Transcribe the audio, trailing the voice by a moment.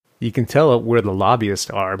you can tell where the lobbyists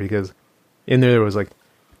are, because in there was like,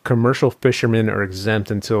 commercial fishermen are exempt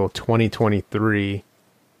until 2023.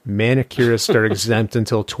 Manicurists are exempt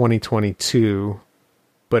until 2022.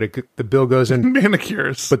 But the bill goes in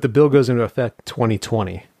manicures. But the bill goes into effect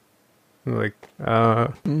 2020. Like,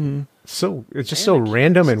 so it's just so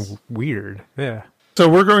random and weird. Yeah. So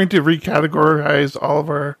we're going to recategorize all of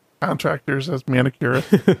our contractors as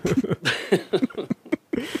manicurists.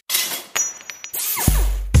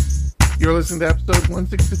 You're listening to episode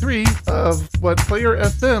 163 of what Player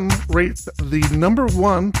FM rates the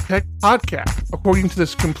 #1 tech podcast, according to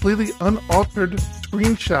this completely unaltered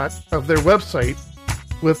screenshot of their website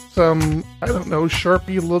with some, I don't know,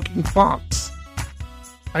 Sharpie-looking fonts.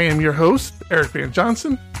 I am your host, Eric Van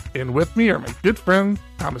Johnson, and with me are my good friend,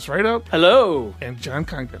 Thomas Rideout. Hello. And John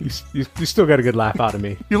Conklin. You still got a good laugh out of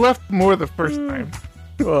me. You left more the first time.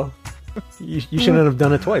 Well, you shouldn't have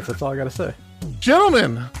done it twice. That's all I got to say.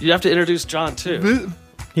 Gentlemen. You have to introduce John, too.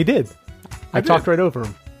 He did. I talked right over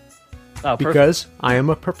him. Oh, because I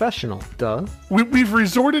am a professional. Duh. We've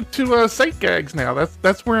resorted to sight gags now.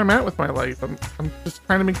 That's where I'm at with my life. I'm just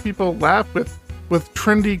trying to make people laugh with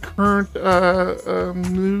trendy current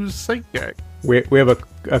news sight gag. We have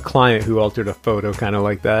a client who altered a photo kind of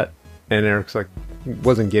like that, and Eric's like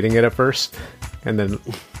wasn't getting it at first, and then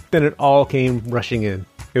it all came rushing in.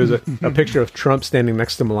 It was a picture of Trump standing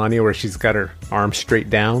next to Melania where she's got her arm straight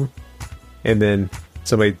down, and then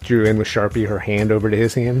somebody drew in with Sharpie her hand over to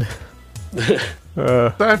his hand.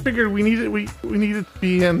 So I figured we needed to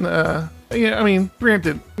be in. I mean,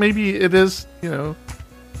 granted, maybe it is a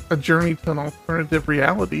journey to an alternative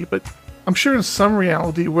reality, but I'm sure in some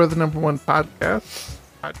reality we're the #1 podcast.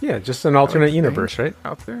 Yeah, just an alternate universe, right?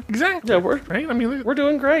 Out there, exactly. Yeah, right. I mean, we're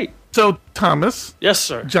doing great. So Thomas, yes,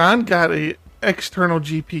 sir. John got a external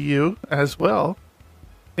GPU as well,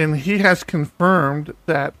 and he has confirmed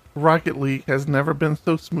that Rocket League has never been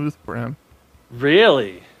so smooth for him.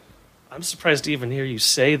 Really? I'm surprised to even hear you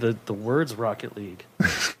say the words Rocket League.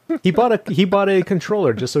 He bought a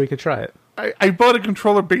controller just so he could try it. I bought a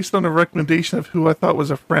controller based on a recommendation of who I thought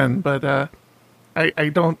was a friend, but I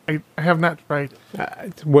have not tried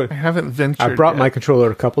it. I haven't ventured. I brought yet. my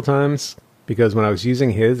controller a couple times because when I was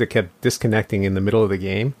using his, it kept disconnecting in the middle of the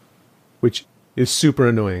game, which is super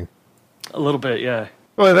annoying. A little bit, yeah.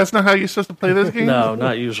 Well, that's not how you're supposed to play this game? No,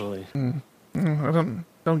 not usually. I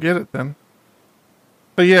don't get it then.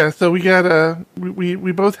 But yeah, so we got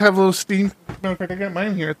we both have little Steam. Matter of fact, I got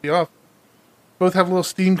mine here at the office. Both have little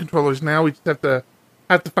Steam controllers now. We just have to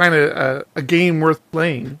find a game worth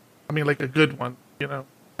playing. I mean, like a good one,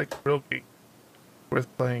 like a real game worth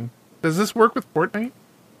playing. Does this work with Fortnite?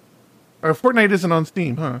 Or Fortnite isn't on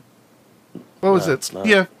Steam, huh? What was it?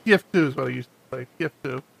 TF2 is what I used to play.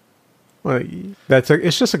 TF2. Well,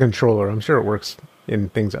 it's just a controller. I'm sure it works in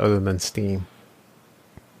things other than Steam.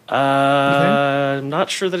 I'm not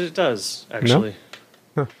sure that it does, actually.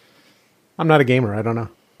 No? Huh. I'm not a gamer. I don't know.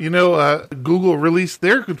 Google released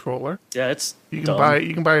their controller. Yeah, it's you dumb.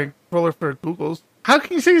 can buy a controller for Google's. How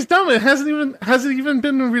can you say it's dumb? It hasn't even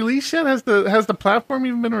been released yet. Has the platform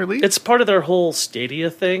even been released? It's part of their whole Stadia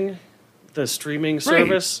thing, the streaming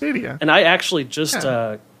service. Stadia. And I actually just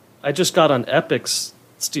got on Epic's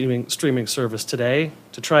streaming service today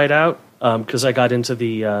to try it out because I got into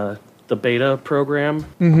the beta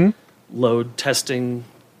program, load testing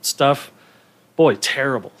stuff. Boy,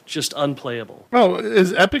 terrible. Just unplayable. Oh,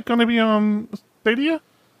 is Epic going to be on Stadia?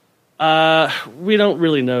 We don't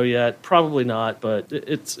really know yet. Probably not, but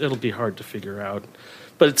it'll be hard to figure out.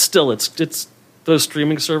 But it's those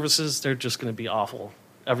streaming services, they're just going to be awful.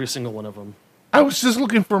 Every single one of them. I was just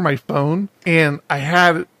looking for my phone, and I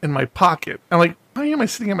had it in my pocket. I'm like, why am I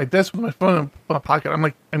sitting at my desk with my phone in my pocket? I'm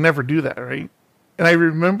like, I never do that, right? And I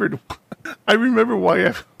remember why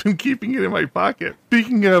I've been keeping it in my pocket.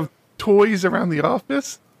 Speaking of toys around the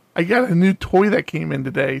office, I got a new toy that came in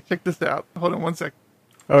today. Check this out. Hold on one second.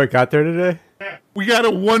 Oh, it got there today? We got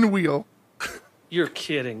a one wheel. You're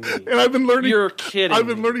kidding me. And I've been learning. You're kidding I've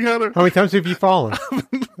been learning how to. How many times have you fallen?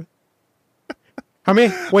 I've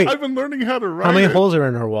been learning how to ride. How many holes are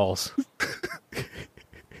in our walls?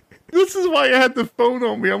 This is why I had the phone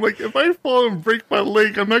on me. I'm like, if I fall and break my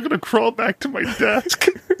leg, I'm not going to crawl back to my desk.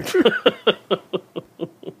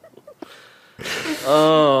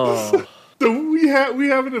 Oh. So we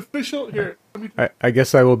have an official here. I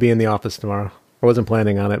guess I will be in the office tomorrow. I wasn't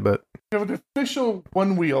planning on it, but We have an official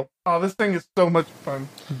one wheel. Oh, this thing is so much fun.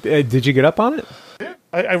 did you get up on it? Yeah,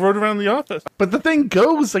 I rode around the office, but the thing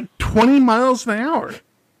goes like 20 miles an hour,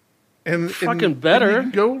 and better. And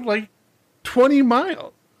you can go like 20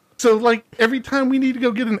 miles. So like every time we need to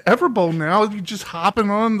go get an Everbowl now, you just hopping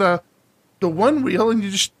on the the one wheel and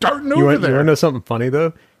you're just starting You over want there. to know something funny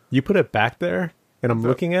though? You put it back there, and I'm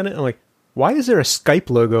looking at it. And I'm like, why is there a Skype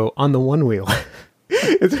logo on the one wheel?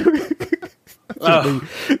 It's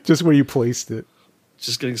just where you placed it.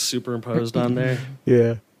 Just getting superimposed on there.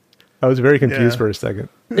 Yeah, I was very confused Yeah. for a second.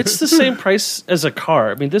 It's the same price as a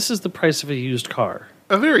car. I mean, this is the price of a used car.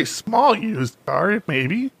 A very small used car,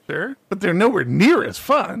 maybe, sure, but they're nowhere near as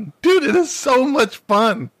fun, dude. It is so much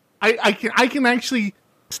fun. I can actually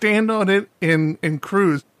stand on it and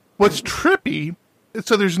cruise. What's trippy?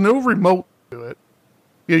 So there's no remote to it.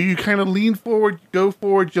 You kind of lean forward, you go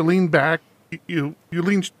forward, you lean back, you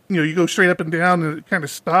lean, you go straight up and down, and it kind of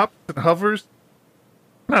stops and hovers.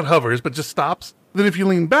 Not hovers, but just stops. Then if you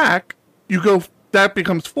lean back, you go. That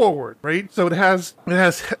becomes forward, right? So it has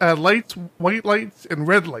lights, white lights, and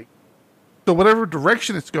red lights. So whatever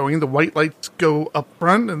direction it's going, the white lights go up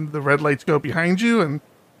front, and the red lights go behind you, and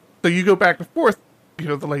so you go back and forth.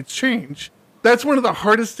 The lights change. That's one of the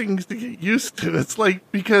hardest things to get used to. It's like,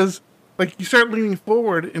 because like you start leaning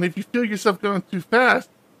forward, and if you feel yourself going too fast,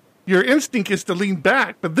 your instinct is to lean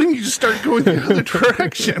back, but then you just start going the other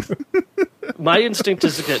direction. My instinct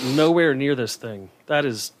is to get nowhere near this thing. That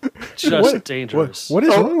is just dangerous. What is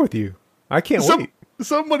wrong with you? I can't wait.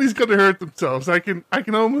 Somebody's gonna hurt themselves. I can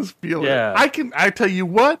almost feel Yeah. it. I tell you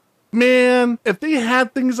what, man, if they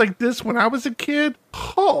had things like this when I was a kid,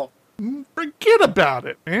 forget about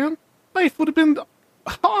it, man. Life would have been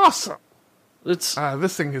awesome. It's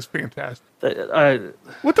This thing is fantastic. I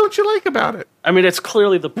What don't you like about it? mean, it's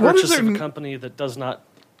clearly the What is purchase of a there- company that does not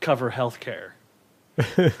cover health care.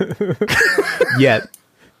 Yet.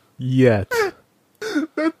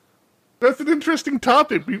 That's an interesting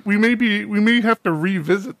topic. We may have to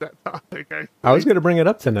revisit that topic. I was going to bring it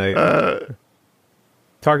up tonight.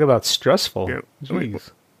 Talk about stressful. Yeah.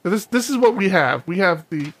 Jeez. So this is what we have. We have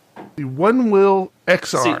the one wheel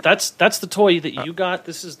XR. See, that's the toy that you got.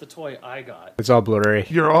 This is the toy I got. It's all blurry.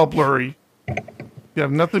 You're all blurry. You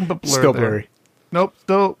have nothing but blur. Still there. blurry. Nope,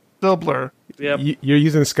 still blur. Yep. You're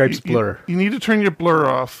using Skype's blur. You need to turn your blur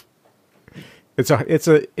off. It's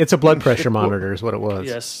a blood pressure monitor is what it was.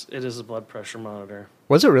 Yes, it is a blood pressure monitor.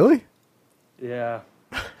 Was it really? Yeah.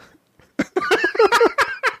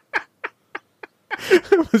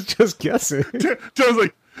 I was just guessing. John's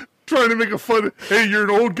like trying to make a fun. Hey, you're an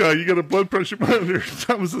old guy. You got a blood pressure monitor.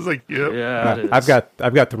 Thomas is like, yep. Yeah, it is.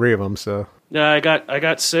 I've got 3 of them, so Yeah, I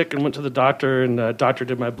got sick and went to the doctor, and the doctor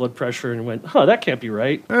did my blood pressure and went, "Huh, that can't be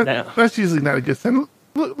right." That's usually not a good sign.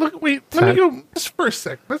 Look, wait. Let me go just for a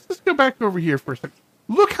sec. Let's just go back over here for a sec.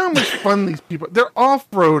 Look how much fun these people. They're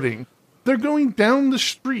off-roading. They're going down the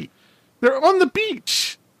street. They're on the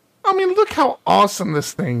beach. I mean, look how awesome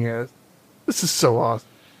this thing is. This is so awesome.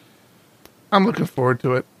 I'm looking forward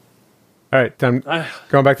to it. all right, time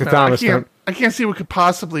going back to Thomas. I can't see what could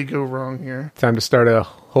possibly go wrong here. Time to start a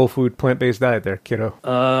whole food plant-based diet there, kiddo.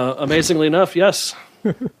 Amazingly enough, yes.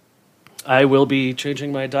 I will be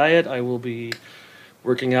changing my diet. I will be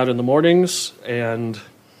working out in the mornings, and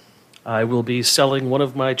I will be selling one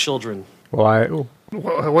of my children. Why?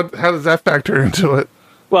 How does that factor into it?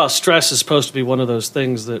 Well, stress is supposed to be one of those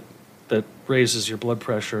things that raises your blood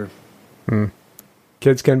pressure.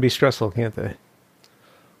 Kids can be stressful, can't they?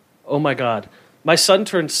 Oh my God. My son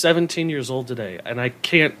turned 17 years old today, and I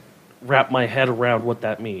can't wrap my head around what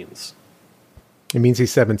that means. It means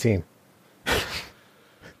he's 17.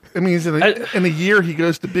 It means in a year he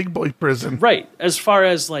goes to big boy prison. Right. As far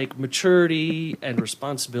as like maturity and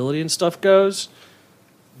responsibility and stuff goes,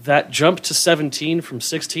 that jump to 17 from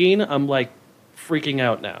 16, I'm like freaking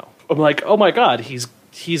out now. I'm like, oh my God, he's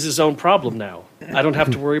his own problem now. I don't have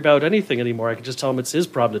to worry about anything anymore. I can just tell him it's his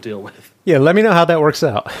problem to deal with. Yeah, let me know how that works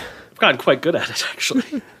out. I've gotten quite good at it,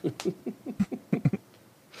 actually.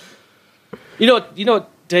 You know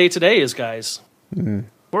what day today is, guys? Of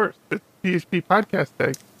course, it's PHP podcast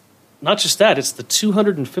day. Not just that, it's the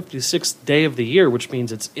 256th day of the year, which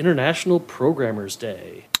means it's International Programmers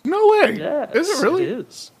Day. No way. Yes, Is it really? It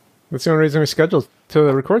is. That's the only reason we scheduled to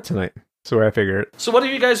record tonight. That's the way I figure it. So what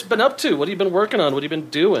have you guys been up to? What have you been working on? What have you been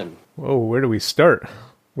doing? Whoa, where do we start?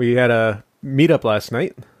 We had a meetup last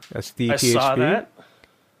night. That's the I PHP. saw that.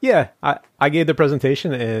 Yeah, I gave the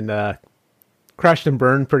presentation and crashed and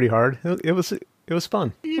burned pretty hard. It was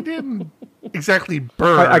fun. You didn't exactly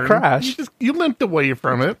burn. I crashed. You limped away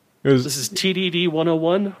from it. It This was is TDD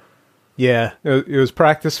 101. yeah. It was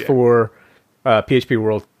practice for PHP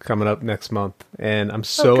World coming up next month, and I'm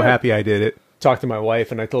so good. happy I did it. Talked to my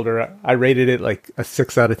wife, and I told her I rated it like a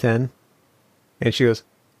 6 out of 10, and she goes,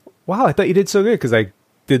 "Wow, I thought you did so good," because I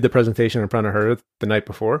did the presentation in front of her the night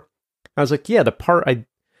before. I was like, "Yeah, the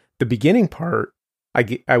beginning part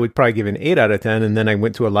I would probably give an 8 out of 10, and then I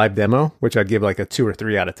went to a live demo, which I'd give like a 2 or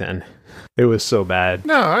 3 out of 10. It was so bad.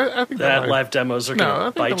 No, I think That live demos are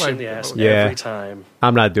going to bite you in the ass every time.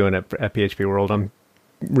 I'm not doing it at PHP World. I'm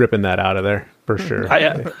ripping that out of there for sure.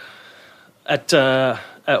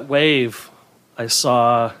 At Wave, I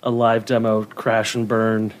saw a live demo crash and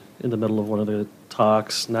burn in the middle of one of the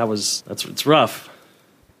talks, and it's rough.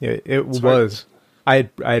 Yeah, it was. I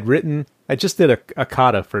just did a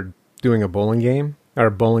kata for doing a bowling game or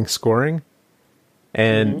bowling scoring,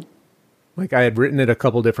 and like I had written it a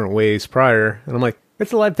couple different ways prior, and I'm like,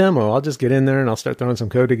 it's a live demo. I'll just get in there and I'll start throwing some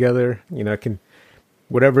code together. You know, I can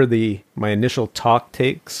whatever my initial talk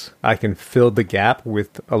takes, I can fill the gap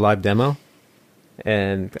with a live demo,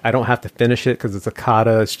 and I don't have to finish it because it's a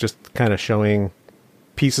kata. It's just kind of showing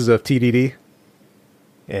pieces of TDD,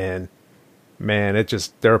 and man,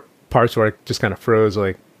 there are parts where I just kind of froze,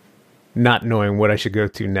 like not knowing what I should go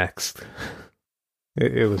to next.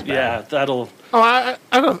 It was bad. Yeah, that'll. Oh, I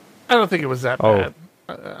don't think it was that bad.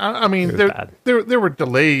 I mean, there were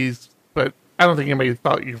delays, but I don't think anybody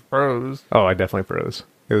thought you froze. Oh, I definitely froze.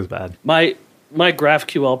 It was bad. My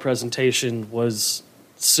GraphQL presentation was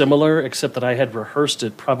similar, except that I had rehearsed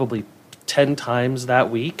it probably 10 times that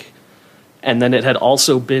week, and then it had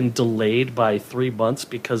also been delayed by 3 months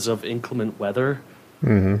because of inclement weather.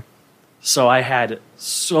 Mm-hmm. So I had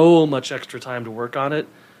so much extra time to work on it,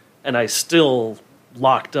 and I still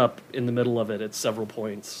locked up in the middle of it at several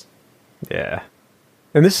points. Yeah.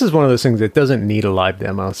 And this is one of those things that doesn't need a live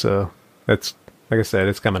demo, so that's, like I said,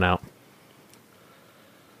 it's coming out.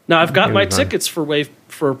 Now I've got my tickets for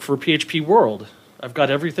PHP World. I've got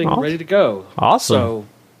everything ready to go. Awesome. So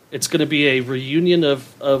it's going to be a reunion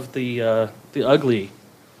of the Ugly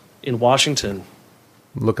in Washington.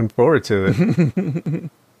 Looking forward to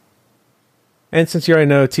it. And since you already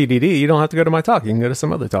know TDD, you don't have to go to my talk. You can go to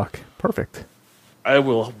some other talk. Perfect. I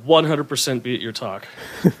will 100% be at your talk.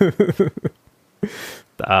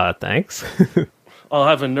 Thanks. I'll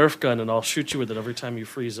have a Nerf gun and I'll shoot you with it every time you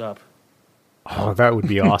freeze up. Oh, that would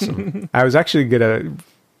be awesome. I was actually going to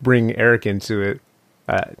bring Eric into it,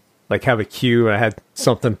 like have a cue. I had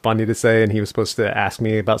something funny to say, and he was supposed to ask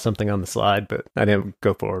me about something on the slide, but I didn't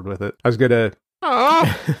go forward with it. I was going to...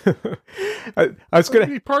 I was going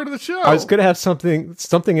to be part of the show. I was going to have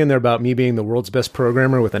something in there about me being the world's best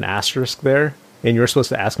programmer with an asterisk there, and you were supposed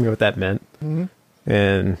to ask me what that meant. Mm-hmm.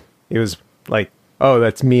 And it was like, oh,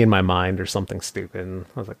 that's me in my mind or something stupid. And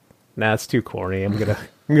I was like, nah, it's too corny. I'm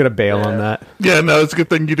gonna bail on that. Yeah, no, it's a good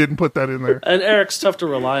thing you didn't put that in there. And Eric's tough to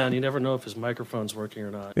rely on. You never know if his microphone's working or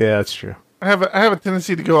not. Yeah, that's true. I have a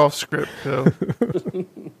tendency to go off script, so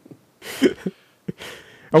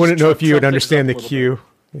I wouldn't know if you would understand the cue.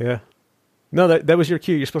 Yeah. No, that was your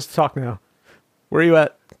cue. You're supposed to talk now. Where are you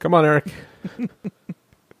at? Come on, Eric.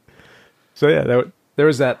 So yeah, there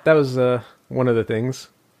was that. That was one of the things.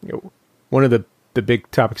 One of the big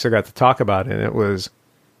topics I got to talk about, and it was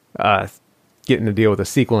getting to deal with a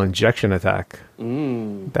SQL injection attack.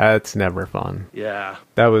 That's never fun. Yeah.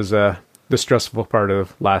 That was the stressful part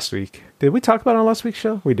of last week. Did we talk about it on last week's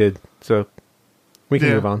show? We did. So we can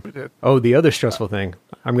move on. We did. Oh, the other stressful thing.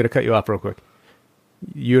 I'm going to cut you off real quick.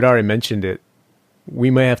 You had already mentioned it.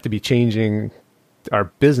 We may have to be changing our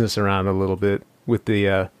business around a little bit with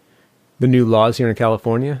the new laws here in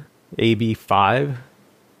California. AB 5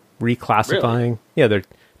 reclassifying. Really? Yeah,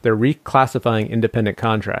 they're reclassifying independent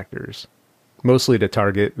contractors, mostly to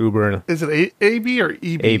target Uber and... Is it AB or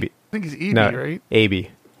EB? AB. I think it's EB, No, right? AB.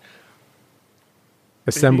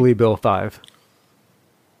 Assembly Bill 5.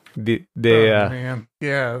 Man.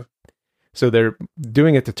 Yeah. So they're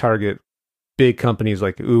doing it to target big companies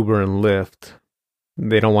like Uber and Lyft.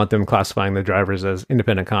 They don't want them classifying the drivers as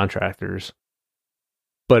independent contractors.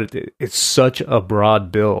 But it's such a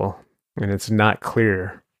broad bill, and it's not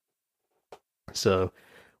clear. So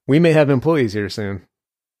we may have employees here soon.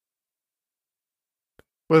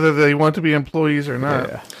 Whether they want to be employees or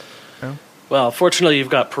not. Yeah. Well, fortunately, you've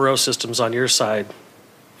got Perot Systems on your side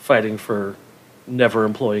fighting for never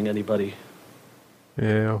employing anybody.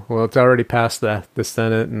 Yeah, well, it's already passed the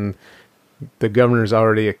Senate, and the governor's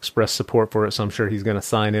already expressed support for it, so I'm sure he's going to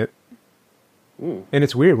sign it. And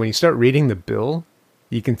it's weird. When you start reading the bill,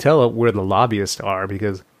 you can tell where the lobbyists are,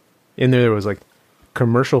 because in there was like,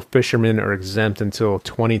 commercial fishermen are exempt until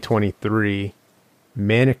 2023.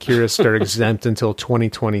 Manicurists are exempt until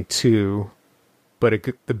 2022. But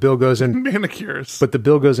the bill goes in... Manicures. But the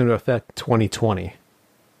bill goes into effect 2020.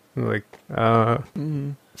 Like,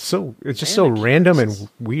 so it's just so random and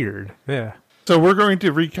weird. Yeah. So we're going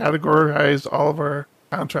to recategorize all of our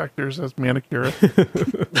contractors as manicurists.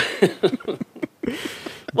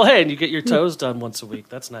 Well, hey, and you get your toes done once a week.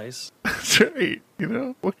 That's nice. That's right. You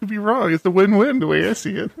know, what could be wrong? It's a win-win the way I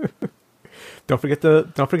see it. Don't forget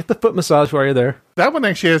the foot massage while you're there. That one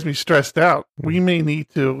actually has me stressed out. We may need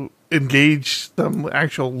to engage some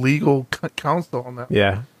actual legal counsel on that.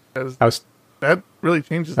 Yeah. Because that really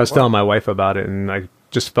changes. I was telling my wife about it, and I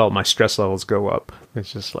just felt my stress levels go up.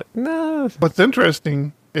 It's just like, no. What's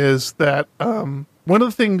interesting is that one of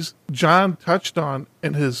the things John touched on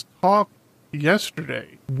in his talk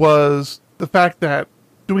yesterday was the fact that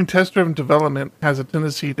doing test-driven development has a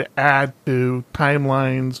tendency to add to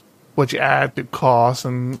timelines, what you add to costs,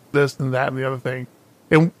 and this and that and the other thing.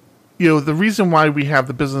 And, you know, the reason why we have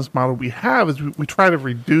the business model we have is we try to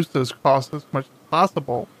reduce those costs as much as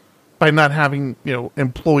possible by not having, you know,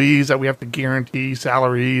 employees that we have to guarantee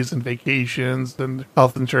salaries and vacations and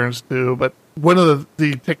health insurance to. But one of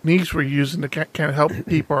the techniques we're using to kind of help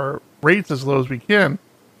keep our rates as low as we can.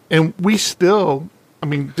 And we still, I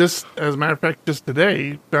mean, just as a matter of fact, just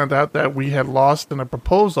today found out that we had lost in a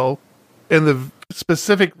proposal. And the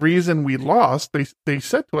specific reason we lost, they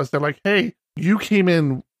said to us, they're like, hey, you came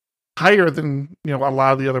in higher than, you know, a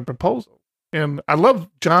lot of the other proposals. And I love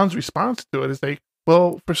John's response to it. It's like,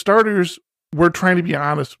 well, for starters, we're trying to be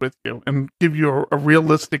honest with you and give you a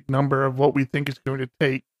realistic number of what we think it's going to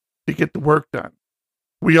take to get the work done.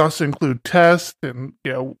 We also include tests, and,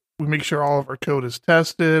 you know, we make sure all of our code is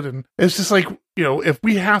tested. And it's just like, you know, if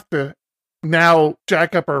we have to now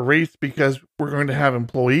jack up our rates because we're going to have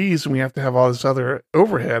employees and we have to have all this other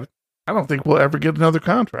overhead, I don't think we'll ever get another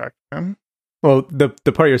contract, man. Well, the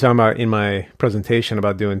part you're talking about in my presentation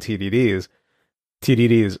about doing TDD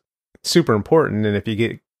is super important, and if you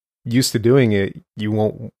get used to doing it, you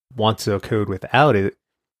won't want to code without it.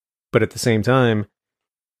 But at the same time,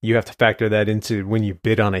 you have to factor that into when you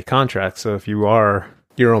bid on a contract. So if you are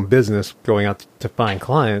your own business going out to find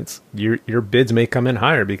clients, your bids may come in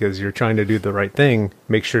higher because you're trying to do the right thing.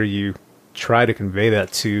 Make sure you try to convey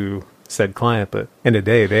that to said client, but end of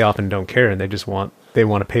the day, they often don't care, and they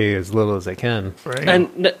want to pay as little as they can. Right.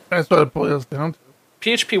 And That's what it boils down to.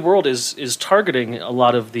 PHP World is targeting a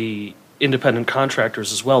lot of the independent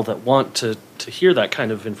contractors as well that want to hear that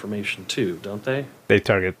kind of information too, don't they? They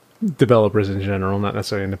target developers in general, not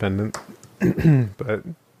necessarily independent. But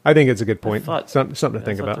I think it's a good point. Something to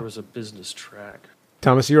think about. There was a business track.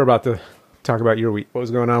 Thomas, you were about to talk about your week. What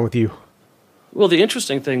was going on with you? Well, the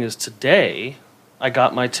interesting thing is today I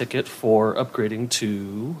got my ticket for upgrading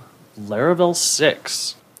to Laravel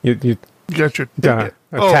 6. You You got your got ticket.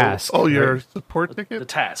 a task. Oh, your right? support ticket? The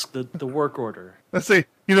task, the work order. Let's say,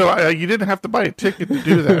 you know, you didn't have to buy a ticket to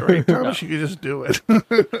do that, right, Thomas? No. You could just do it.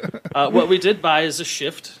 What we did buy is a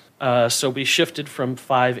shift. So we shifted from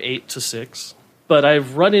 5.8 to 6. But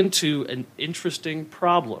I've run into an interesting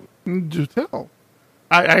problem. Do tell.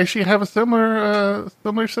 I actually have a similar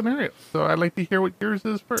scenario, so I'd like to hear what yours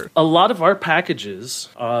is first. A lot of our packages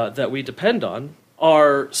that we depend on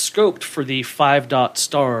are scoped for the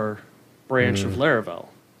 5.star branch of Laravel,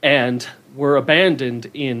 and were abandoned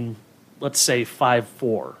in, let's say,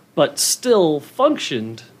 5.4, but still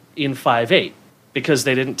functioned in 5.8 because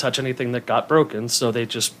they didn't touch anything that got broken, so they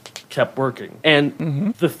just kept working.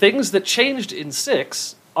 And the things that changed in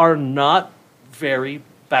 6 are not very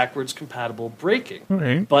backwards compatible breaking.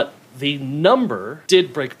 Right. But the number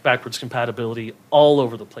did break backwards compatibility all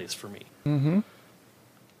over the place for me.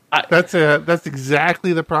 That's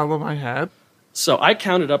exactly the problem I had. So I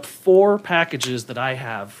counted up 4 packages that I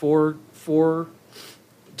have, four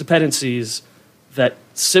dependencies that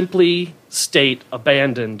simply state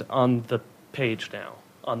abandoned on the page now,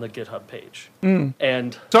 on the GitHub page.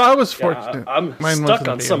 And so I was fortunate. I'm Mine stuck wasn't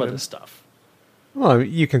on some of abandoned. this stuff. Well,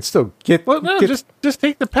 you can still get. Well, no, get, just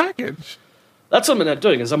take the package. That's what I'm going to end up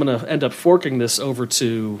doing, is I'm going to end up forking this over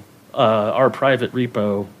to our private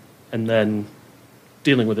repo and then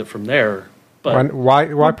dealing with it from there. But why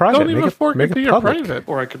private? Don't even fork it to your public. private.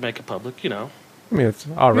 or I could make it public, you know. I mean, it's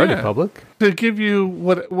already Yeah. public. To give you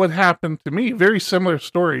what happened to me, very similar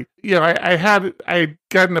story. You know, I had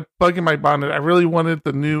gotten a bug in my bonnet. I really wanted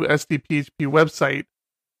the new SDPHP website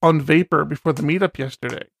on Vapor before the meetup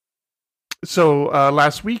yesterday. So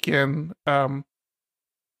last weekend, going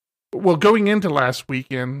into last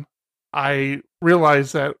weekend, I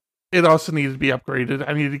realized that it also needed to be upgraded.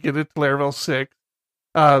 I needed to get it to Laravel 6.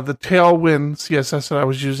 The Tailwind CSS that I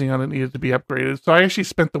was using on it needed to be upgraded. So I actually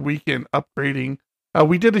spent the weekend upgrading.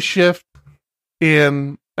 We did a shift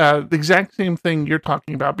in the exact same thing you're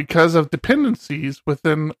talking about because of dependencies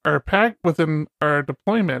within our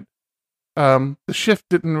deployment. The shift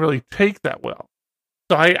didn't really take that well.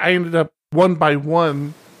 So I ended up one by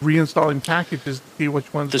one reinstalling packages to see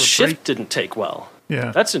which ones The were shift breaking. didn't take well.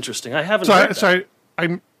 Yeah. That's interesting. I haven't heard that. So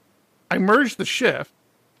I merged the shift.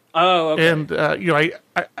 Oh, okay. And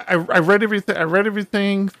I read everything. I read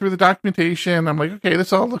everything through the documentation. I'm like, okay,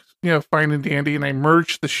 this all looks fine and dandy. And I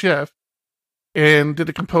merged the shift and did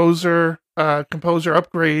a composer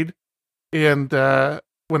upgrade. And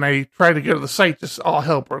when I tried to go to the site, just all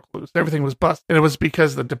hell broke loose. Everything was busted, and it was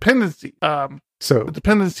because the dependencies are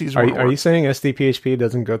you saying SDPHP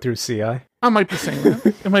doesn't go through CI? I might be saying that.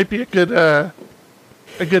 It might be a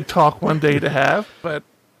good talk one day to have, but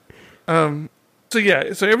so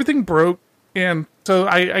everything broke, and so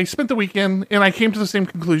I spent the weekend, and I came to the same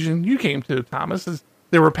conclusion you came to, Thomas. Is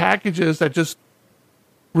there were packages that just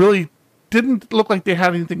really didn't look like they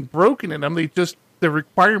had anything broken in them. The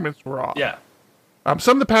requirements were off. Yeah.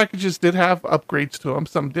 Some of the packages did have upgrades to them.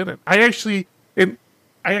 Some didn't. I actually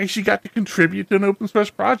got to contribute to an open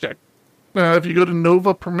source project. If you go to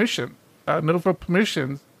Nova Permissions,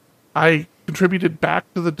 I contributed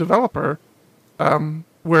back to the developer,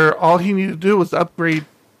 where all he needed to do was upgrade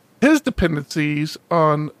his dependencies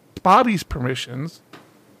on Spoty's permissions,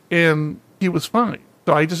 and he was fine.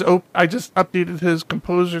 So I just updated his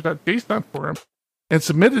composer.json for him and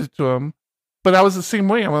submitted it to him. But I was the same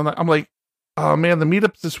way. I'm like, oh man, the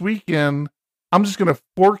meetup's this weekend. I'm just going to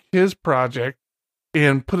fork his project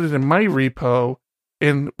and put it in my repo.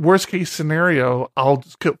 In worst case scenario, I'll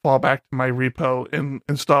just fall back to my repo and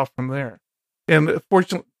install from there. And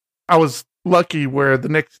fortunately, I was lucky where the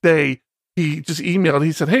next day he just emailed.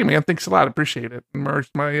 He said, "Hey man, thanks a lot, appreciate it," and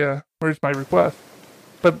merged my request.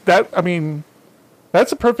 But that's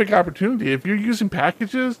a perfect opportunity if you're using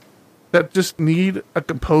packages that just need a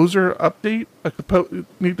composer update,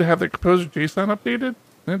 need to have their composer JSON updated,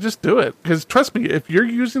 then just do it. Because trust me, if you're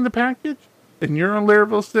using the package and you're on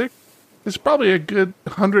Laravel 6, there's probably a good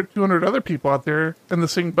 100, 200 other people out there in the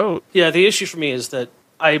same boat. Yeah, the issue for me is that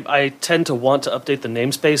I tend to want to update the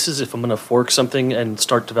namespaces if I'm going to fork something and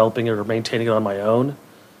start developing it or maintaining it on my own.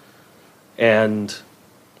 And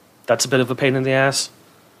that's a bit of a pain in the ass.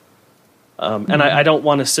 And I don't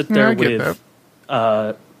want to sit there with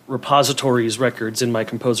repositories records in my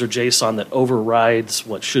Composer JSON that overrides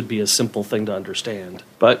what should be a simple thing to understand.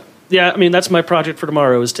 But yeah, I mean, that's my project for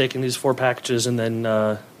tomorrow, is taking these 4 packages and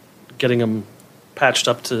then getting them patched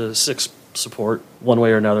up to 6 support one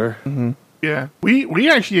way or another. Mm-hmm. Yeah, we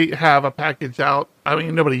actually have a package out. I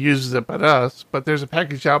mean, nobody uses it but us, but there's a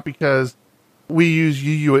package out because we use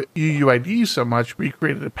UUIDs so much. We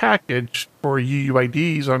created a package for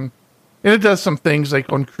UUIDs and it does some things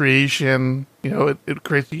like on creation, it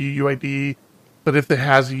creates a UUID, but if it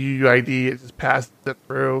has a UUID, it just passes it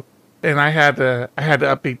through. And I had to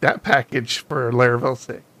update that package for Laravel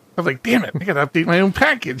 6. I was like, damn it, I got to update my own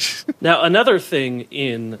package. Now, another thing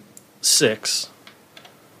in 6,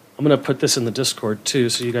 I'm going to put this in the Discord too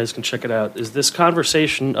so you guys can check it out, is this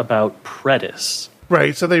conversation about Predis.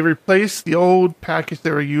 Right, so they replaced the old package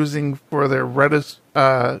they were using for their Redis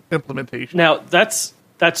implementation. Now, that's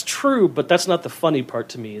true, but that's not the funny part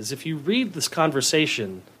to me, is if you read this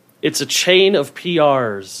conversation, it's a chain of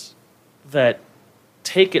PRs that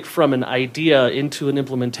take it from an idea into an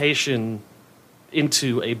implementation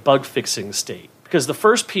into a bug-fixing state. Because the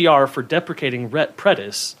first PR for deprecating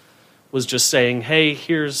Predis was just saying, hey,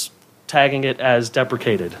 here's tagging it as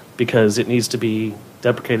deprecated, because it needs to be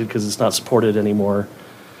deprecated because it's not supported anymore.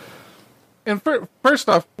 And first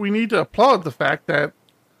off, we need to applaud the fact that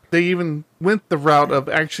they even went the route of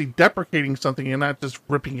actually deprecating something and not just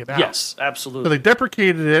ripping it out. Yes, absolutely. So they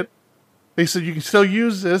deprecated it. They said you can still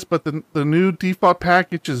use this, but the new default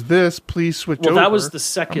package is this. Please switch over. Well, that was the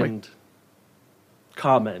second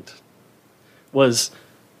comment. Was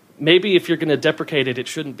maybe if you're going to deprecate it, it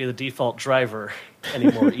shouldn't be the default driver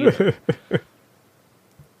anymore either.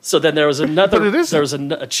 So then there was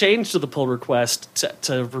a change to the pull request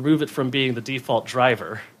to remove it from being the default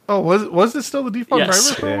driver. Oh, was it still the default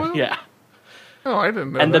driver for a while? Yeah. Oh, I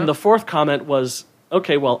didn't know And then the 4th comment was,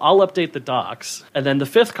 okay, well, I'll update the docs. And then the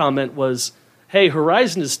 5th comment was, hey,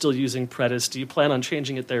 Horizon is still using Predis. Do you plan on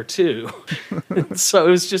changing it there too? So it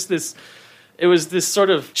was just this sort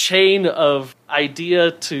of chain of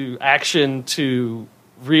idea to action to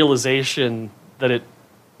realization that it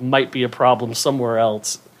might be a problem somewhere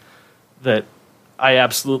else that I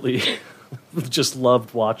absolutely just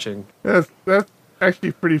loved watching. That's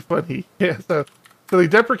actually pretty funny. Yeah, so they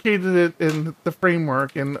deprecated it in the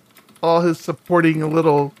framework, and all his supporting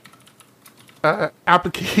little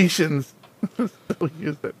applications still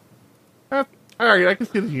use it. All right, I can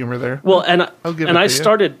see the humor there. Well, I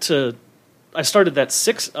started that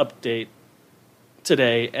 6 update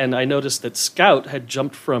today, and I noticed that Scout had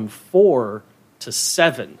jumped from 4 to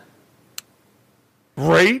 7.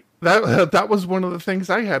 Right? that was one of the things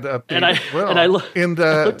I had to update as well. I looked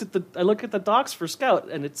at the docs for Scout,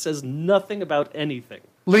 and it says nothing about anything.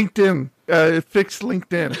 LinkedIn, it fixed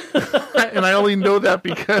LinkedIn, and I only know that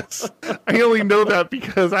because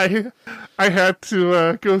I had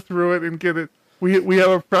to go through it and get it. We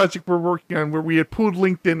have a project we're working on where we had pulled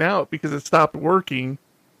LinkedIn out because it stopped working,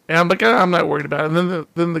 and I'm like, I'm not worried about it. And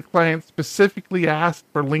then the client specifically asked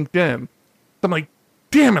for LinkedIn, so I'm like,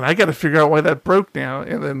 damn it, I got to figure out why that broke now.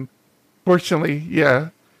 And then, fortunately,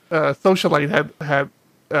 Socialite had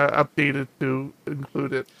updated to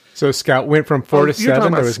include it. So Scout went from 4 to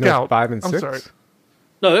 7. There was no 5 and 6. I'm sorry.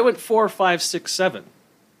 No, it went 4, 5, 6, 7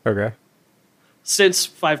 Okay. since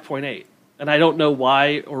 5.8, and I don't know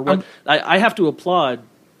why or what. I have to applaud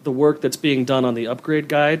the work that's being done on the upgrade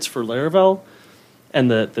guides for Laravel and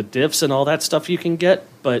the diffs and all that stuff you can get,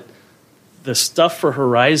 but the stuff for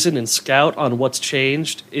Horizon and Scout on what's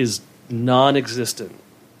changed is non-existent.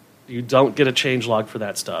 You don't get a change log for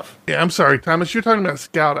that stuff. Yeah, I'm sorry, Thomas. You're talking about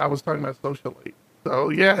Scout. I was talking about Socialite. So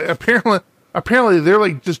yeah, apparently they're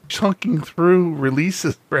like just chunking through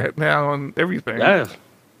releases right now and everything. Yeah,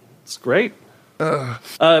 it's great.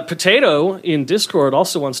 Potato in Discord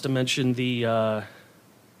also wants to mention the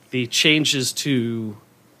changes to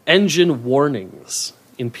engine warnings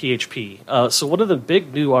in PHP. So one of the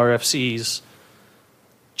big new RFCs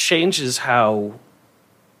changes how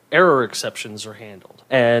error exceptions are handled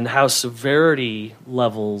and how severity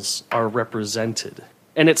levels are represented.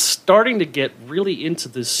 And it's starting to get really into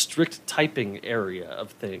this strict typing area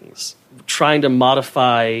of things, trying to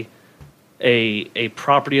modify a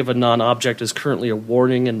property of a non-object is currently a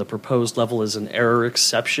warning and the proposed level is an error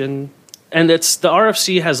exception. And the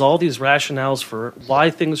RFC has all these rationales for why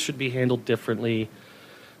things should be handled differently,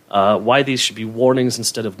 why these should be warnings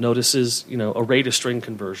instead of notices. Array to string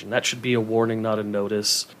conversion, that should be a warning, not a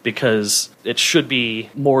notice, because it should be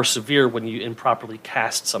more severe when you improperly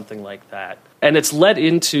cast something like that. And it's led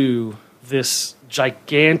into this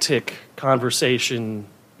gigantic conversation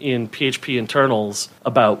in PHP internals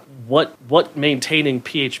about what maintaining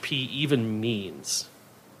PHP even means.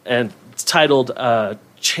 And it's titled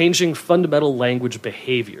Changing Fundamental Language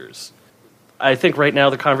Behaviors. I think right now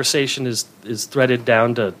the conversation is threaded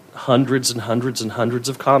down to hundreds and hundreds and hundreds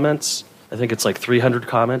of comments. I think it's like 300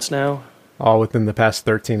 comments now. All within the past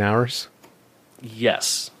 13 hours?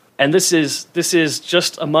 Yes. And this is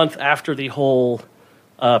just a month after the whole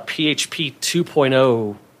PHP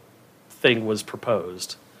 2.0 thing was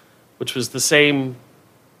proposed, which was the same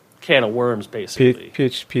can of worms, basically.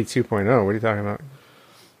 PHP 2.0, what are you talking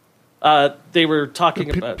about? They were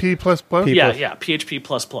talking about... P++? Yeah,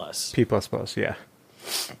 PHP++. P++, yeah.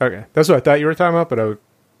 Okay, that's what I thought you were talking about, but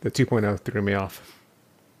the 2.0 threw me off.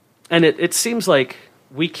 And it seems like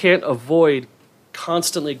we can't avoid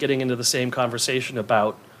constantly getting into the same conversation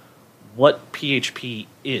about what PHP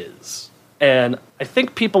is. And I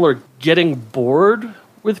think people are getting bored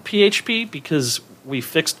with PHP because we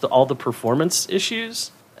fixed all the performance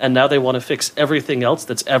issues, and now they want to fix everything else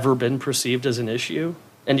that's ever been perceived as an issue.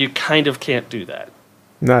 And you kind of can't do that.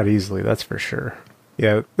 Not easily, that's for sure.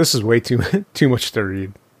 Yeah, this is way too much to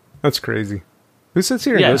read. That's crazy. Who sits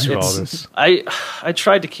here and goes through all this? I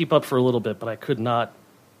tried to keep up for a little bit, but I could not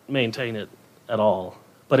maintain it at all.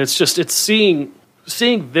 But it's seeing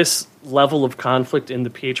this level of conflict in the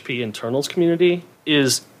PHP internals community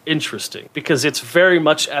is interesting, because it's very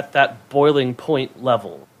much at that boiling point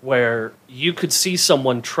level where you could see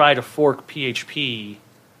someone try to fork PHP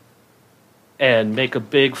and make a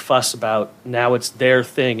big fuss about now it's their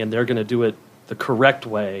thing and they're going to do it the correct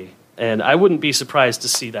way. And I wouldn't be surprised to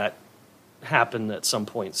see that happen at some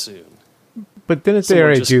point soon. But didn't they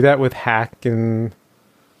already do that with Hack and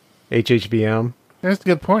HHVM? That's a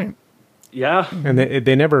good point. Yeah. And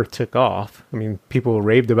they never took off. I mean, people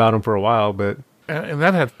raved about them for a while, but... And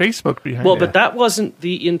that had Facebook behind it. Well, but that wasn't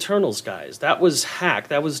the internals guys. That was Hack.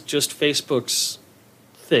 That was just Facebook's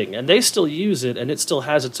thing. And they still use it, and it still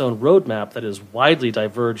has its own roadmap that is widely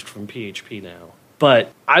diverged from PHP now.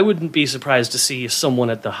 But I wouldn't be surprised to see someone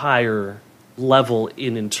at the higher level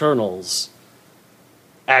in internals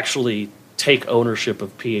actually take ownership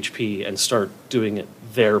of PHP and start doing it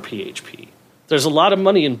their PHP. There's a lot of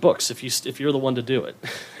money in books if you're the one to do it.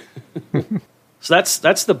 So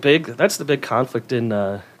that's the big conflict in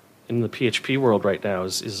the PHP world right now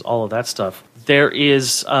is all of that stuff. There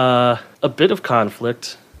is a bit of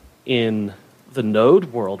conflict in the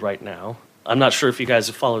Node world right now. I'm not sure if you guys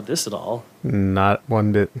have followed this at all. Not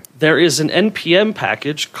one bit. There is an NPM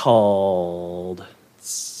package called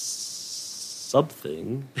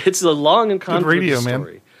something. It's a long and convoluted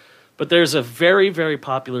story. Man. But there's a very, very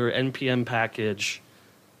popular NPM package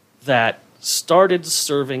that started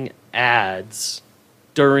serving ads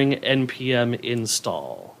during NPM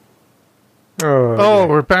install. Oh,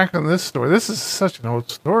 we're back on this story. This is such an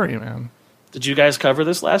old story, man. Did you guys cover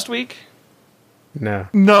this last week? No.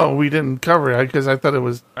 No, we didn't cover it because I thought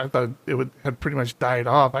it had pretty much died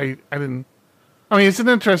off. I didn't. I mean, it's an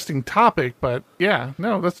interesting topic, but yeah,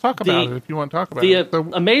 no, let's talk about it if you want to talk about it. The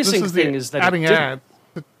amazing thing is that adding ads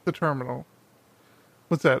to the terminal.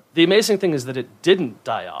 What's that? The amazing thing is that it didn't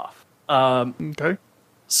die off. Okay.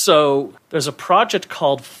 So there's a project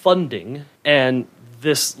called Funding, and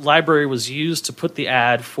this library was used to put the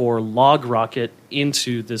ad for LogRocket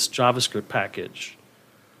into this JavaScript package.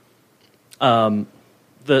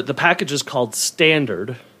 The package is called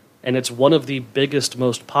Standard, and it's one of the biggest,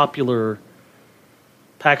 most popular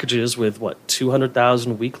packages with,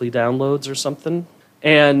 200,000 weekly downloads or something?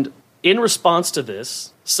 And in response to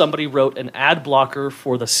this, somebody wrote an ad blocker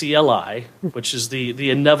for the CLI, which is the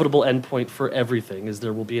inevitable endpoint for everything, is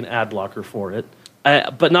there will be an ad blocker for it.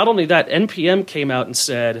 But not only that, NPM came out and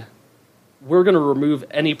said, we're going to remove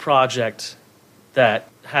any project that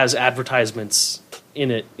has advertisements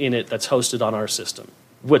in it that's hosted on our system,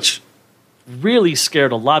 which really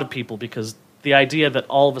scared a lot of people because the idea that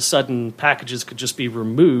all of a sudden packages could just be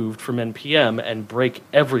removed from NPM and break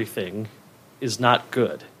everything is not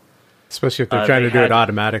good. Especially if they're trying to do it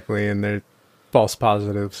automatically and they're false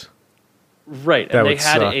positives. Right, and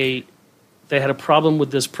they had a problem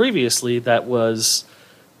with this previously that was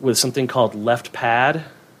with something called left pad,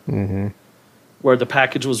 where the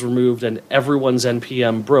package was removed and everyone's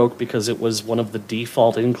NPM broke because it was one of the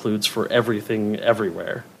default includes for everything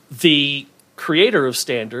everywhere. The creator of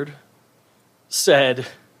Standard said,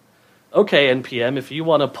 okay, NPM, if you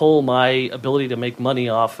want to pull my ability to make money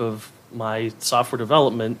off of my software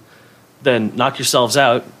development, then knock yourselves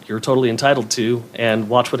out. You're totally entitled to, and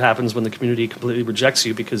watch what happens when the community completely rejects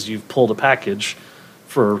you because you've pulled a package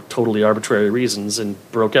for totally arbitrary reasons and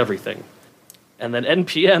broke everything. And then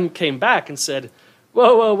NPM came back and said,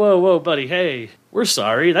 whoa, buddy, hey, we're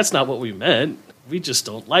sorry. That's not what we meant. We just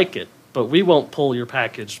don't like it, but we won't pull your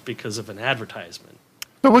package because of an advertisement.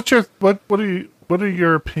 So what are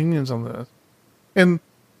your opinions on this? And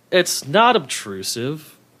it's not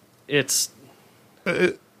obtrusive. It's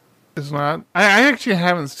not. I actually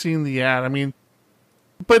haven't seen the ad. I mean,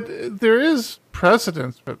 but there is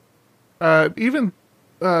precedence. But even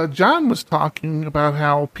John was talking about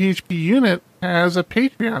how PHP Unit has a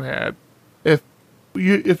Patreon ad. If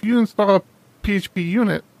you install a PHP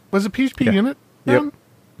Unit, was it PHP Unit? Yep, I'm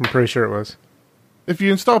pretty sure it was. If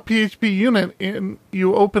you install PHP Unit and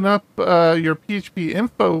you open up your PHP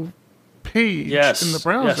info page in the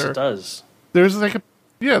browser, yes, it does. There's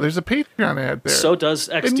there's a Patreon ad there. So does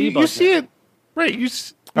Xdebug. And you see it, right?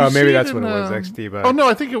 Maybe that's what it was. Xdebug. Oh no,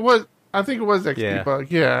 I think it was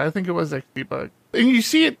Xdebug. Yeah, I think it was Xdebug. And you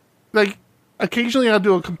see it like occasionally. I'll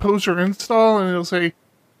do a Composer install, and it'll say,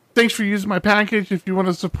 "Thanks for using my package. If you want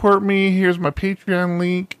to support me, here's my Patreon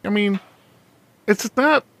link." I mean, it's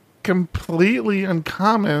not completely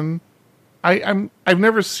uncommon. I've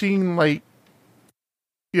never seen an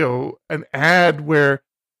ad where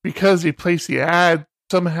because they place the ad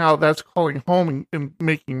somehow that's calling home and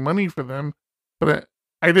making money for them, but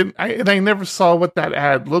I never saw what that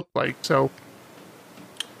ad looked like. So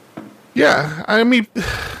yeah, I mean,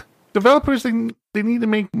 developers they need to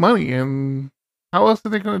make money, and how else are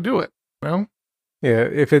they going to do it? Well, yeah,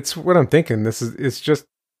 if it's what I'm thinking, it's just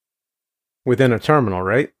within a terminal,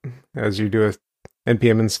 right? As you do a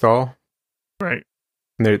npm install, right?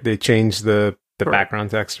 And they change the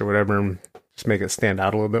background text or whatever and just make it stand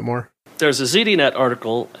out a little bit more. There's a ZDNet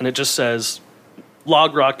article, and it just says,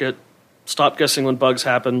 LogRocket, stop guessing when bugs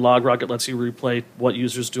happen. LogRocket lets you replay what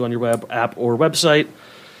users do on your web app or website,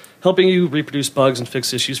 helping you reproduce bugs and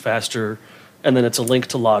fix issues faster. And then it's a link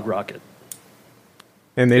to LogRocket.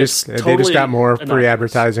 And they just got more free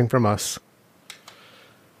advertising from us.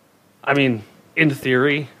 I mean, in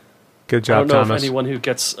theory. Good job, I don't know Thomas. if anyone who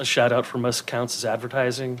gets a shout out from us counts as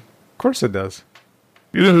advertising. Of course it does.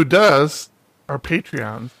 You know who does? Our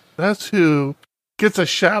Patreons. That's who gets a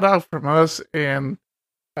shout out from us, and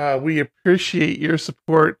we appreciate your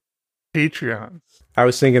support, Patreons. I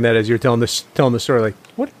was thinking that as you're telling the story, like,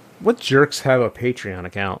 what jerks have a Patreon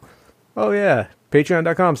account? Oh yeah,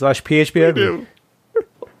 patreon.com/phpugly.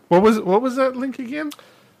 What was that link again?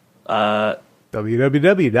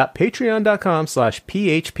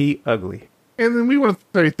 www.patreon.com/phpugly. And then we want to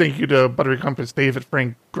say thank you to Buttery Compass, David,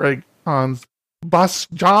 Frank, Greg, Hans, Boss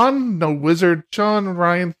John, No Wizard, Sean,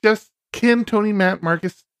 Ryan, Jess, Ken, Tony, Matt,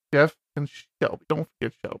 Marcus, Jeff, and Shelby. Don't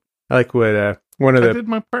forget Shelby. I like what one of the did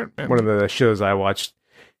my part, man. One of the shows I watched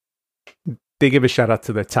they give a shout out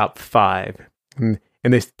to the top 5, and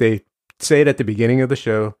they say it at the beginning of the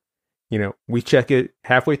show. You know, we check it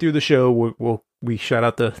halfway through the show. We shout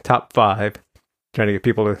out the top 5, trying to get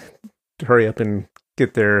people to hurry up and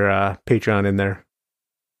get their Patreon in there.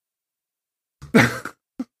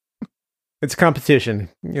 It's a competition,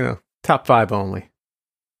 you know, top 5 only.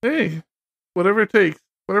 Hey, whatever it takes.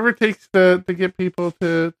 Whatever it takes to get people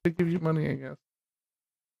to give you money, I guess.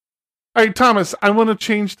 All right, Thomas, I want to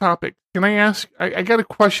change topic. Can I ask? I got a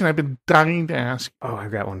question I've been dying to ask. Oh,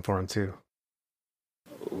 I've got one for him, too.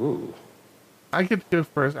 Ooh. I could go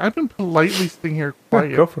first. I've been politely sitting here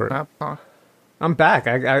quiet. Go for it. Not talk. I'm back.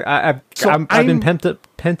 I've been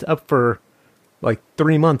pent up for like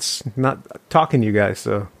 3 months not talking to you guys,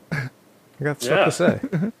 so I got stuff to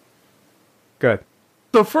say. Good.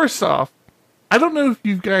 So first off, I don't know if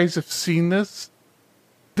you guys have seen this.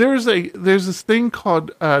 There's this thing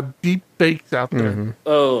called deep fakes out there. Mm-hmm.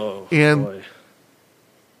 Oh, and boy.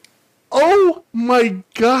 Oh my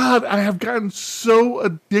God, I have gotten so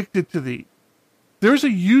addicted to these. There's a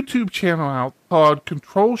YouTube channel out called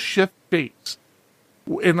Control Shift Face,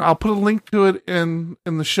 and I'll put a link to it in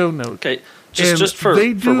the show notes. Okay, just for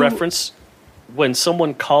reference, when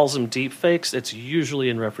someone calls them deepfakes, it's usually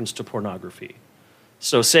in reference to pornography.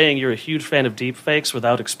 So saying you're a huge fan of deepfakes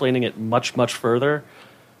without explaining it much, much further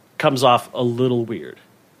comes off a little weird.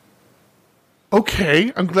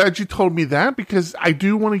 Okay, I'm glad you told me that because I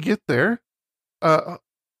do want to get there.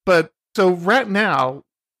 But so right now,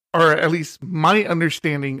 or at least my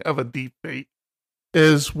understanding of a deepfake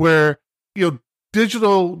is where, you know,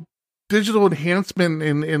 digital enhancement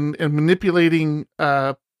and manipulating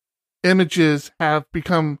images have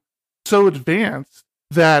become so advanced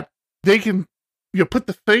that they can, you know, put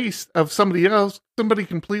the face of somebody else, somebody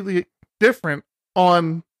completely different,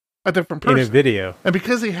 on a different person in a video, and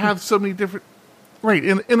because they have so many different, right,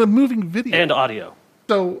 in a moving video and audio.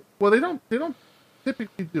 So, well, they don't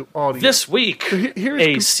typically do audio. This week, So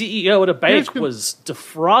a CEO at a bank was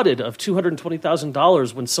defrauded of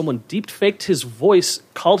 $220,000 when someone deep-faked his voice,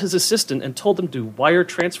 called his assistant, and told them to wire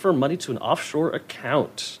transfer money to an offshore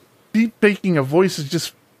account. Deep faking a voice is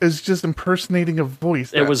just impersonating a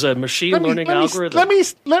voice. It was a machine learning algorithm.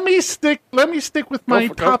 Let me stick with my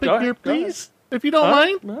topic here, please, if you don't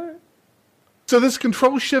mind. All right. So this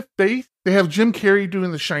Control Shift Face, they have Jim Carrey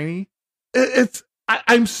doing The Shining.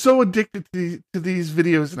 I'm so addicted to these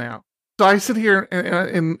videos now. So I sit here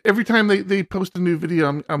and every time they post a new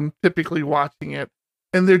video, I'm typically watching it,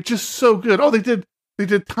 and they're just so good. Oh, they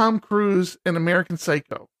did Tom Cruise in American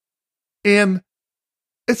Psycho, and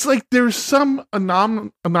it's like there's some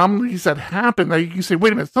anomalies that happen that you can say,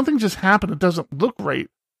 wait a minute, something just happened. It doesn't look right.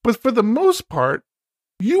 But for the most part,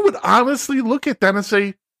 you would honestly look at that and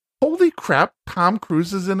say, holy crap, Tom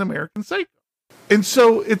Cruise is in American Psycho. And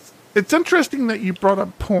so it's interesting that you brought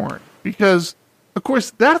up porn because, of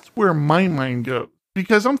course, that's where my mind goes.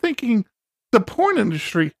 Because I'm thinking the porn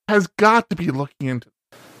industry has got to be looking into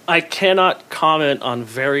it. I cannot comment on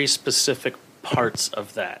very specific parts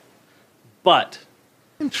of that. But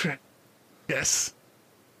Interesting. Yes.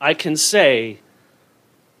 I can say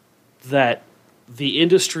that the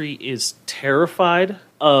industry is terrified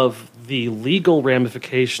of the legal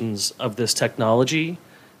ramifications of this technology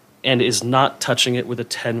and is not touching it with a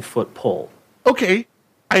 10-foot pole. Okay,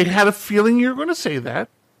 I had a feeling you were going to say that,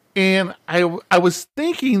 and I was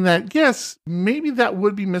thinking that, yes, maybe that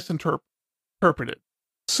would be misinterpreted.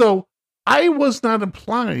 So I was not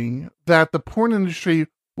implying that the porn industry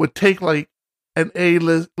would take, like, an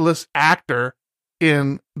A-list actor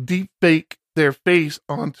and deep fake their face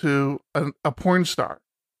onto a porn star.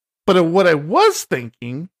 But what I was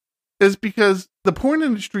thinking is because the porn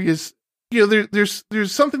industry is, you know,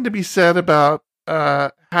 there's something to be said about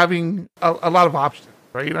having a lot of options,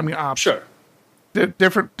 right? I mean, options. Sure.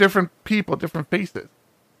 Different people, different faces.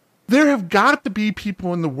 There have got to be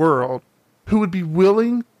people in the world who would be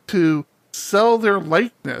willing to sell their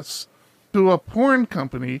likeness to a porn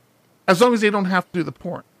company as long as they don't have to do the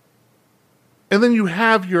porn. And then you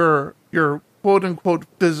have your quote unquote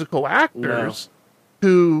physical actors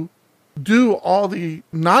who do all the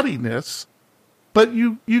naughtiness, but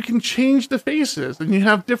you can change the faces and you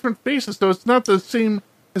have different faces. So it's not the same.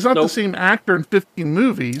 It's not the same actor in 15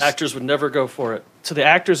 movies. Actors would never go for it. To the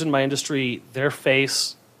actors in my industry, their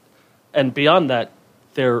face, and beyond that,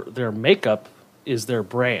 their makeup is their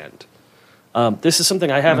brand. This is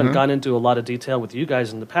something I haven't gone into a lot of detail with you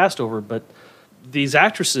guys in the past over, but these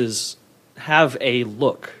actresses have a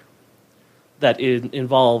look that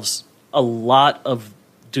involves a lot of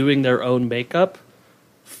doing their own makeup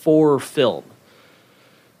for film.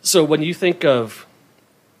 So when you think of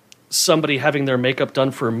somebody having their makeup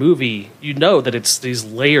done for a movie, you know that it's these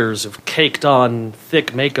layers of caked on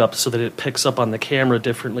thick makeup so that it picks up on the camera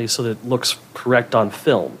differently so that it looks correct on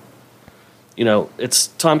film. You know, it's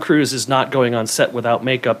Tom Cruise is not going on set without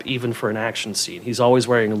makeup even for an action scene. He's always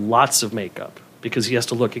wearing lots of makeup because he has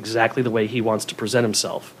to look exactly the way he wants to present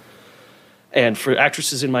himself. And for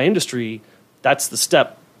actresses in my industry, that's the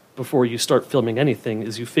step before you start filming anything,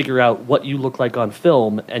 is you figure out what you look like on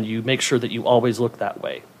film and you make sure that you always look that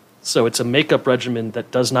way. So it's a makeup regimen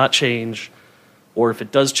that does not change, or if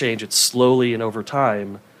it does change, it's slowly and over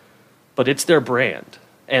time, but it's their brand.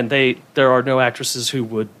 And there are no actresses who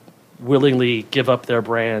would willingly give up their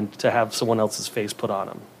brand to have someone else's face put on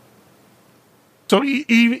them. So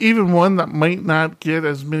even one that might not get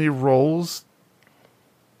as many roles.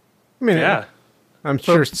 I mean, Yeah. I'm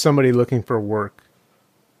sure somebody looking for work.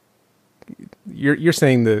 You're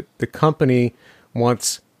saying the company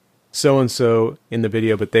wants so and so in the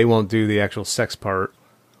video, but they won't do the actual sex part,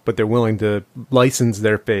 but they're willing to license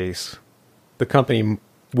their face. The company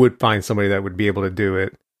would find somebody that would be able to do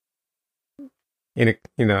it.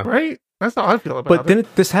 Right? That's how I feel about But it. then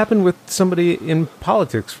this happened with somebody in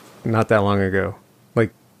politics not that long ago.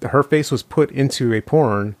 Like, her face was put into a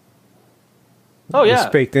porn. Oh, yeah.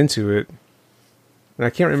 Was faked into it. And I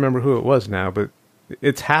can't remember who it was now, but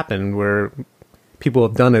it's happened where people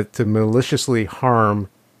have done it to maliciously harm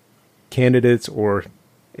candidates or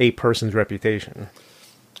a person's reputation.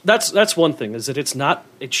 That's one thing, is that it's not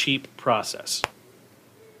a cheap process.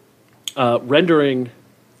 Rendering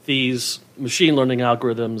these machine learning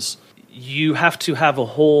algorithms, you have to have a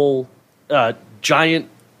whole giant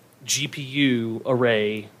GPU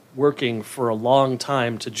array working for a long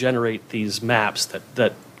time to generate these maps that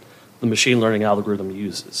the machine learning algorithm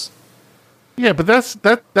uses. Yeah, but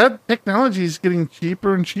that technology is getting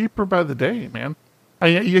cheaper and cheaper by the day, man.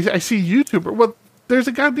 I see YouTuber. Well, there's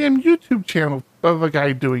a goddamn YouTube channel of a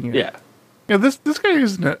guy doing it. Yeah. Yeah, this guy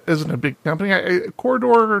isn't a big company.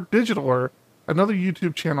 Corridor Digital, or another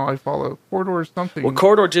YouTube channel I follow, Corridor something. Well,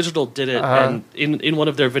 Corridor Digital did it, and in one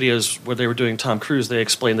of their videos where they were doing Tom Cruise, they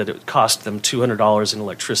explained that it cost them $200 in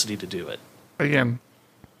electricity to do it. Again,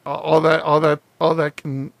 all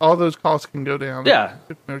those costs can go down. Yeah.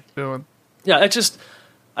 If you know what you're doing. Yeah,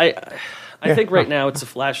 I think right now it's a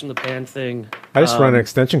flash in the pan thing. I just run an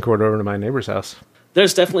extension cord over to my neighbor's house.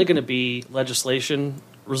 There's definitely going to be legislation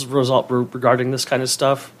regarding this kind of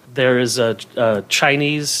stuff. There is a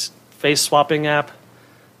Chinese face swapping app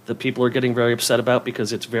that people are getting very upset about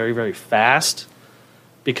because it's very, very fast,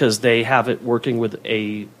 because they have it working with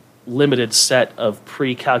a limited set of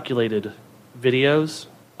pre-calculated videos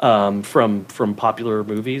from popular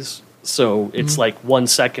movies. So it's like 1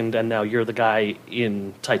 second, and now you're the guy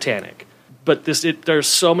in Titanic. But there's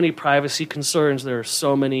so many privacy concerns. There are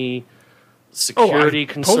so many security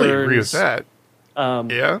concerns. Totally agree with that.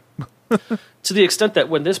 Yeah. To the extent that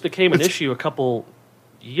when this became an issue a couple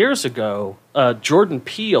years ago, Jordan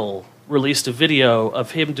Peele released a video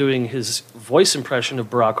of him doing his voice impression of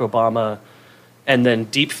Barack Obama, and then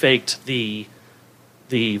deepfaked the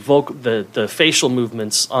facial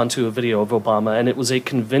movements onto a video of Obama, and it was a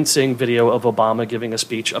convincing video of Obama giving a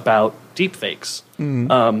speech about deepfakes.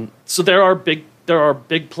 So there are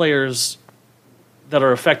big players that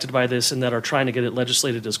are affected by this and that are trying to get it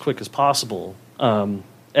legislated as quick as possible.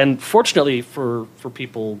 And fortunately for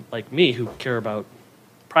people like me who care about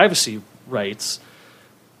privacy rights,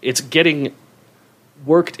 it's getting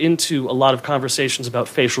worked into a lot of conversations about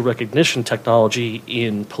facial recognition technology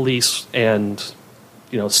in police and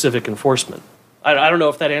civic enforcement. I don't know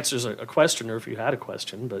if that answers a question, or if you had a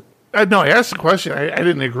question, but No, I asked the question. I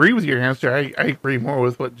didn't agree with your answer. I agree more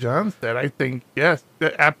with what John said. I think, yes,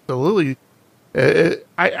 absolutely.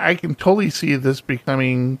 I can totally see this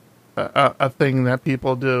becoming a thing that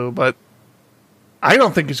people do, but I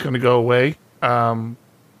don't think it's going to go away.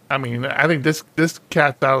 I mean, I think this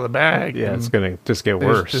cat's out of the bag. Yeah, it's going to just get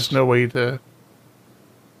worse. There's no way to...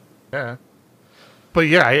 Yeah. But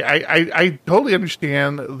yeah, I totally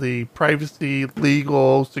understand the privacy,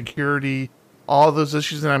 legal, security, all those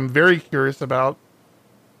issues, and I'm very curious about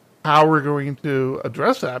how we're going to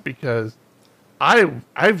address that, because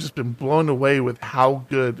I've just been blown away with how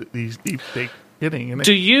good these deepfakes are getting,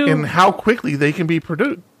 and how quickly they can be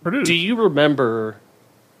produced. Do you remember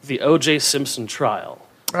the O.J. Simpson trial?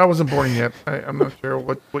 I wasn't born yet. I'm not sure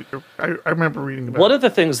what I remember reading about. One of the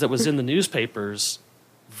things that was in the newspapers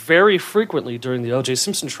very frequently during the O.J.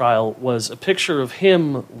 Simpson trial was a picture of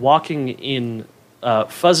him walking in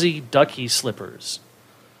fuzzy ducky slippers,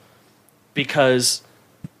 because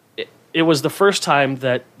it was the first time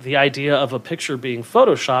that the idea of a picture being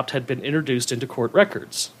photoshopped had been introduced into court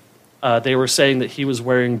records. they were saying that he was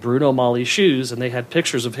wearing Bruno Magli shoes, and they had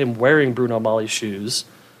pictures of him wearing Bruno Magli shoes.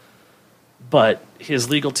 But his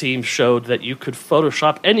legal team showed that you could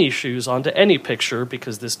Photoshop any shoes onto any picture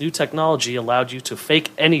because this new technology allowed you to fake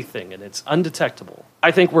anything, and it's undetectable.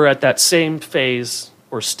 I think we're at that same phase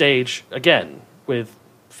or stage again with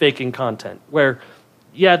faking content, where,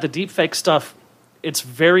 yeah, the deepfake stuff, it's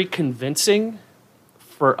very convincing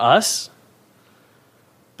for us,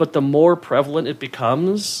 but the more prevalent it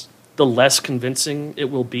becomes, the less convincing it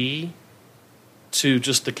will be to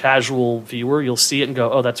just the casual viewer. You'll see it and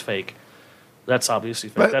go, oh, that's fake. That's obviously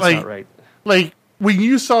fake. But, That's like, not right. Like, when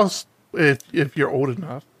you saw, if you're old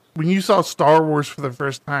enough, when you saw Star Wars for the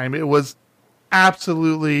first time, it was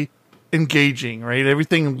absolutely engaging, right?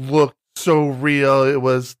 Everything looked so real. It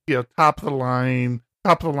was, top of the line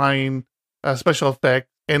special effect.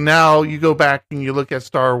 And now you go back and you look at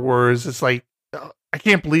Star Wars, it's like, I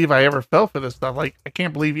can't believe I ever fell for this stuff. Like, I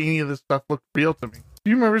can't believe any of this stuff looked real to me.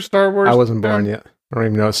 Do you remember Star Wars? I wasn't born yet. I don't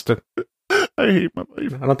even know. I hate my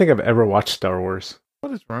life. I don't think I've ever watched Star Wars.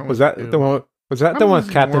 What is wrong Was with that you? the one? Was that the one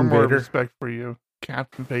with Captain more Vader? Respect for you,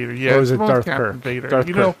 Captain Vader. Yeah, Or was it it's the one with Darth Captain Kirk? Vader.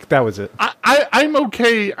 Darth Kirk. That was it. I'm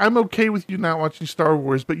okay. I'm okay with you not watching Star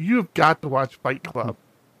Wars, but you have got to watch Fight Club.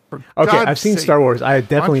 For Okay, God's I've seen sake. Star Wars. I have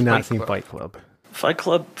definitely Watch not Fight seen Club. Fight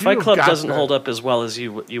Club. Fight Club have got doesn't that. hold up as well as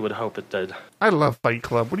you would hope it did. I love Fight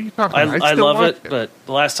Club. What are you talking I about? I still love watch it, but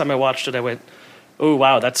the last time I watched it, I went, oh,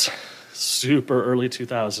 wow, that's super early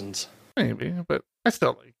 2000s. Maybe, but I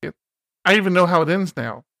still like it. I even know how it ends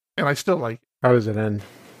now, and I still like it. How does it end?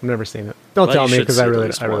 I've never seen it. Don't Well, tell you me should because see I it at really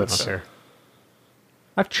least don't once. care.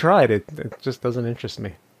 I've tried it. It just doesn't interest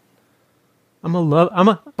me. I'm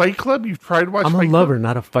a Fight Club? You've tried to watch I'm a Fight lover,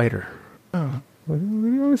 not a fighter. Oh. What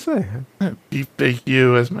do you always say? Club? Deepfake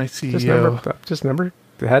you as my CEO. Just never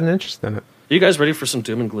had an interest in it. Are you guys ready for some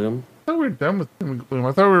doom and gloom? I thought we were done with Doom and Gloom.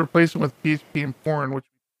 I thought we were replacing with PHP and porn, which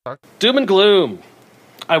sucks. Doom and gloom.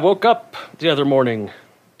 I woke up the other morning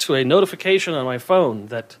to a notification on my phone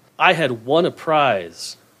that I had won a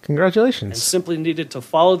prize and Congratulations. simply needed to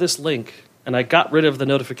follow this link. And I got rid of the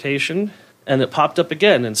notification, and it popped up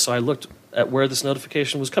again. And so I looked at where this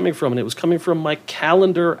notification was coming from, and it was coming from my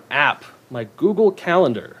calendar app, my Google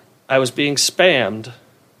Calendar. I was being spammed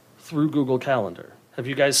through Google Calendar. Have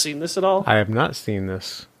you guys seen this at all? I have not seen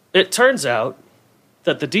this. It turns out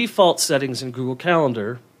that the default settings in Google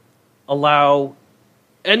Calendar allow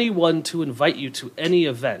anyone to invite you to any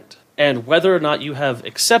event. And whether or not you have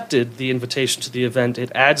accepted the invitation to the event,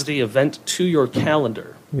 it adds the event to your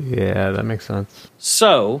calendar. Yeah, that makes sense.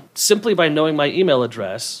 So, simply by knowing my email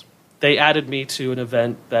address, they added me to an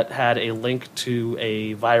event that had a link to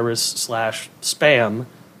a virus/spam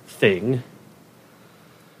thing.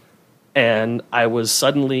 And I was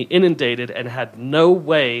suddenly inundated and had no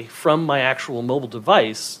way from my actual mobile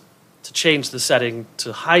device to change the setting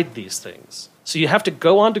to hide these things. So you have to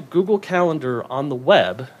go onto Google Calendar on the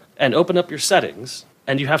web and open up your settings,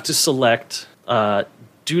 and you have to select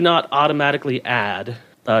do not automatically add,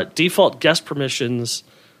 default guest permissions,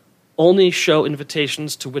 only show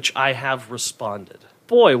invitations to which I have responded.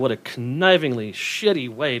 Boy, what a connivingly shitty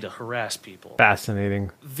way to harass people.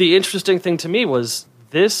 Fascinating. The interesting thing to me was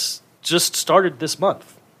this just started this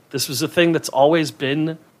month. This was a thing that's always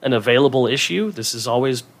been an available issue. This is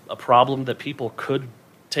always a problem that people could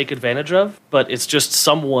take advantage of, but it's just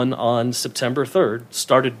someone on September 3rd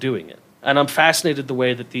started doing it. And I'm fascinated the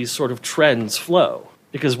way that these sort of trends flow.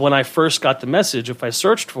 Because when I first got the message, if I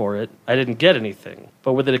searched for it, I didn't get anything.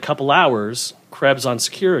 But within a couple hours, Krebs on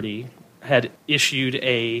Security had issued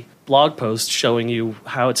a blog post showing you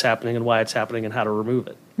how it's happening and why it's happening and how to remove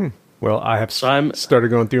it. Well, I have I'm- started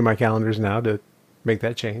going through my calendars now to make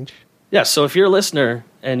that change. Yeah, so if you're a listener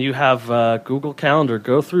and you have Google Calendar,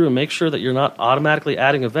 go through and make sure that you're not automatically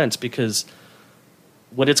adding events, because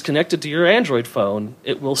when it's connected to your Android phone,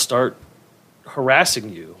 it will start harassing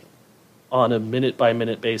you on a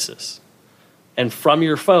minute-by-minute basis. And from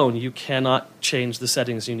your phone, you cannot change the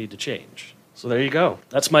settings you need to change. So there you go.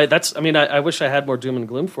 I wish I had more doom and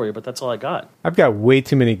gloom for you, but that's all I got. I've got way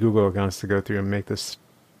too many Google accounts to go through and make this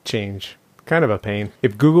change. Kind of a pain.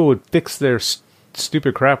 If Google would fix their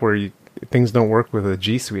stupid crap where things don't work with a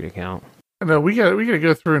G Suite account. No, we got to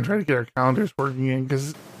go through and try to get our calendars working in,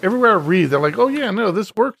 because everywhere I read, they're like, "Oh yeah, no,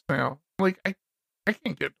 this works now." I'm like, I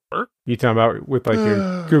can't get it to work. You talking about with like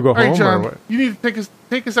your Google All right, Home John, or what? you need to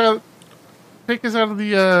take us out of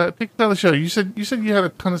the show. You said you had a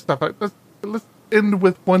ton of stuff. Let's end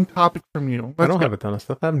with one topic from you. I don't have a ton of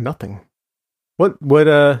stuff. I have nothing. What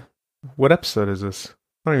episode is this?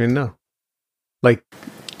 I don't even know. Like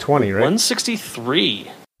 20, right?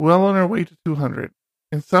 163. well on our way to 200,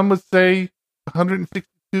 and some would say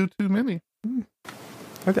 162 too many.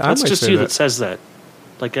 That's just you that says that,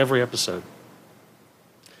 like every episode.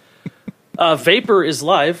 Vapor is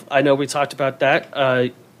live. I know we talked about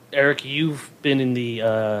that. Eric, you've been in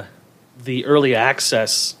the early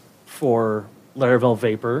access for Laravel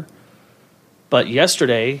Vapor, but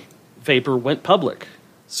yesterday Vapor went public.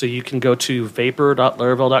 So you can go to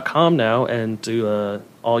vapor.laravel.com now and do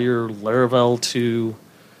all your Laravel to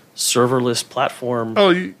serverless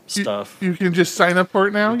platform stuff. You can just sign up for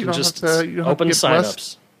it now. You don't just have to open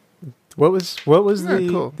signups. What was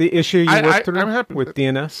the issue you worked through with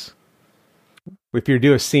DNS? If you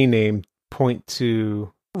do a CNAME, point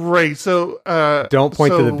to right. So don't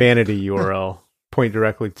point to the vanity URL. Point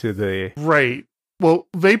directly to the right. Well,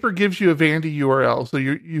 Vapor gives you a vanity URL, so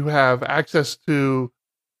you have access to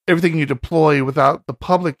everything you deploy without the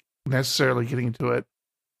public necessarily getting to it.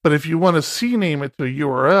 But if you want to CNAME it to a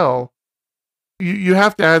URL, you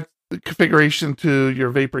have to add the configuration to your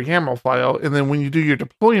Vapor YAML file, and then when you do your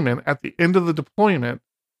deployment, at the end of the deployment,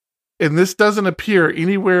 and this doesn't appear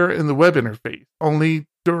anywhere in the web interface, only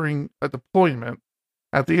during a deployment.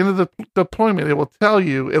 At the end of the deployment, it will tell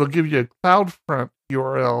you, it'll give you a CloudFront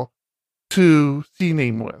URL to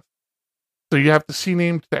CNAME with. So you have to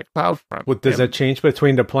CNAME to that CloudFront. Well, does that change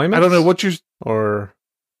between deployments? I don't know what or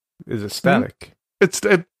is it static? It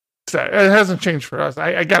hasn't changed for us.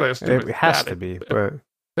 I gotta assume it has to be, but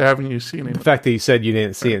they haven't used CNAME. The fact that you said you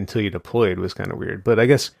didn't see it until you deployed was kind of weird. But I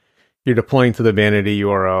guess you're deploying to the vanity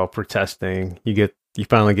URL for testing. You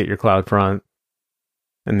finally get your CloudFront,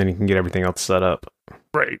 and then you can get everything else set up.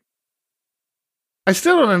 Right. I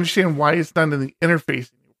still don't understand why it's not in the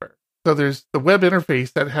interface anywhere. So there's the web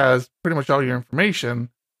interface that has pretty much all your information,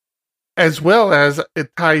 as well as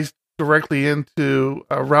it ties directly into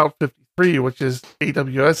Route 53, which is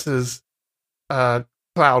AWS's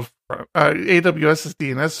AWS's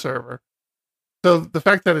DNS server. So the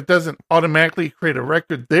fact that it doesn't automatically create a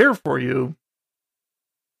record there for you,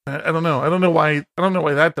 I don't know. I don't know why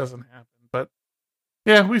that doesn't happen. But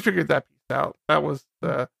yeah, we figured that piece out. That was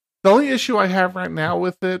the only issue I have right now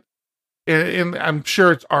with it, and I'm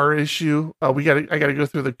sure it's our issue. I gotta go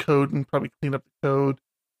through the code and probably clean up the code.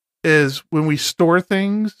 Is when we store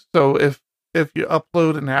things. So if you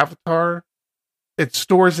upload an avatar, it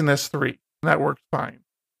stores in S3, and that works fine.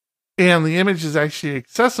 And the image is actually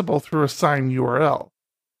accessible through a signed URL,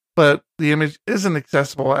 but the image isn't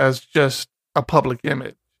accessible as just a public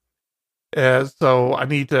image. So I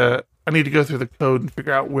need to go through the code and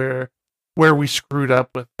figure out where we screwed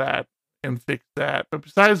up with that and fix that. But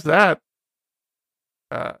besides that,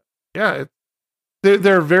 there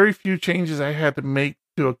are very few changes I had to make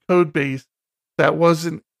to a code base that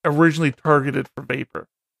wasn't originally targeted for Vapor.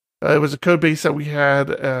 It was a code base that we had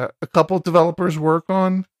a couple of developers work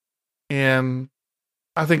on, and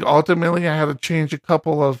I think ultimately I had to change a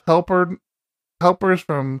couple of helpers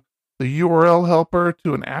from the URL helper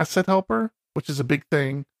to an asset helper, which is a big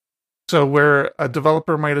thing. So where a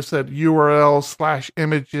developer might have said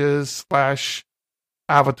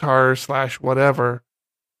URL/images/avatar/whatever,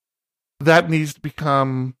 that needs to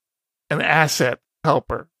become an asset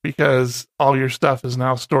helper because all your stuff is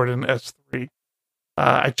now stored in S3.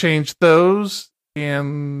 I changed those,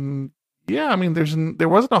 and yeah, I mean, there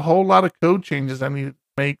wasn't a whole lot of code changes I needed to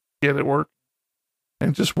make to get it work,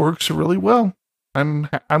 and it just works really well. I'm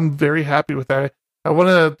very happy with that. I want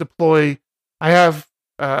to deploy. I have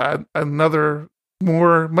another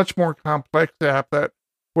much more complex app that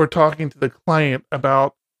we're talking to the client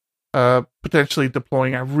about potentially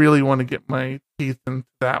deploying. I really want to get my teeth into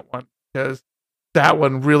that one because that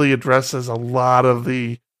one really addresses a lot of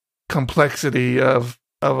the complexity of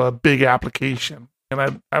a big application.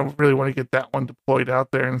 And I really want to get that one deployed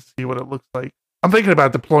out there and see what it looks like. I'm thinking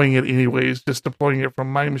about deploying it anyways, just deploying it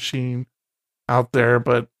from my machine out there.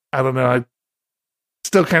 But I don't know. I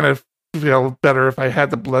still kind of feel better if I had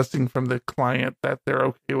the blessing from the client that they're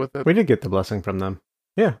okay with it. We did get the blessing from them.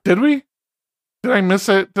 Yeah. Did we? Did I miss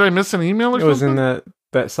it? Did I miss an email or something? It was in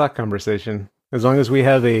that Slack conversation. As long as we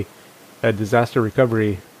have a disaster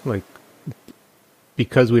recovery, like,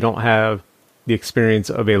 because we don't have the experience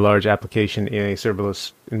of a large application in a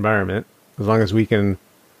serverless environment, as long as we can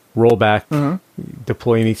roll back,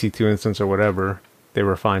 deploy an EC2 instance or whatever, they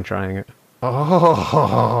were fine trying it.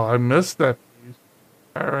 Oh, I missed that piece.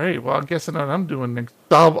 All right. Well, I guess I know what I'm doing next.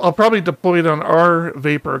 I'll probably deploy it on our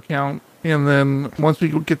Vapor account, and then once we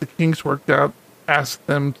get the kinks worked out, ask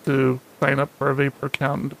them to sign up for a Vapor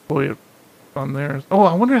account and deploy it on theirs. Oh,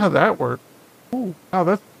 I wonder how that works. Oh, wow,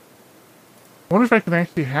 I wonder if I can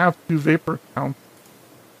actually have two Vapor accounts.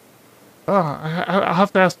 I'll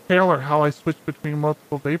have to ask Taylor how I switch between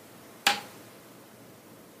multiple Vapor. That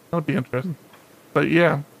would be interesting. But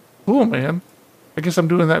yeah, cool, man. I guess I'm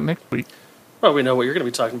doing that next week. Well, we know what you're going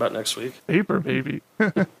to be talking about next week. Paper, baby.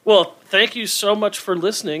 Well, thank you so much for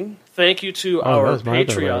listening. Thank you to our that was my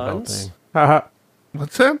other Laravel Patreons. thing. Haha.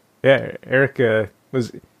 What's that? Yeah, Eric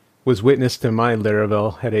was witness to my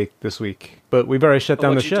Laravel headache this week, but we've already shut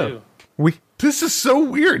down the What'd you show. do? We This is so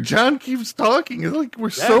weird. John keeps talking. It's like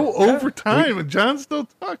we're so yeah. over time, and John's still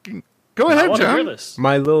talking. Go I ahead, want to hear John. this.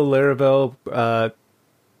 my little Laravel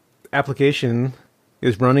application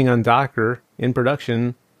is running on Docker in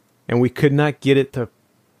production, and we could not get it to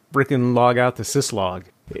frickin' log out to syslog.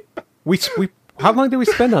 We how long did we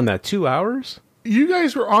spend on that? 2 hours? You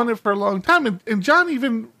guys were on it for a long time, and John he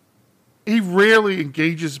rarely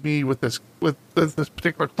engages me with this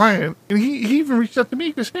particular client, and he even reached out to me.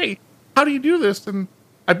 He goes, "Hey, how do you do this?" And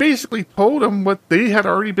I basically told him what they had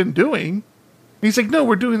already been doing. And he's like, "No,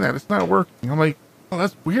 we're doing that. It's not working." I'm like, "Oh,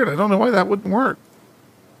 that's weird. I don't know why that wouldn't work."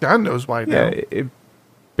 John knows why now. Yeah, it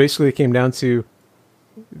basically came down to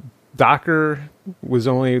Docker was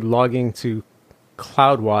only logging to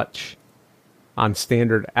CloudWatch on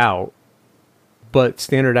standard out, but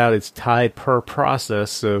standard out is tied per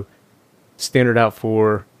process, so standard out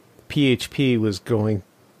for PHP was going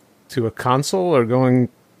to a console or going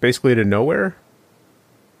basically to nowhere.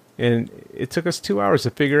 And it took us 2 hours to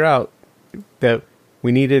figure out that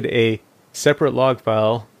we needed a separate log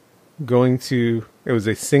file going to, it was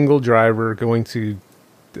a single driver going to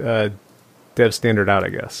dev standard out, I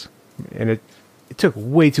guess. And it took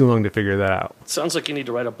way too long to figure that out. Sounds like you need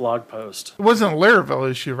to write a blog post. It wasn't a Laravel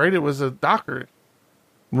issue, right? It was a Docker.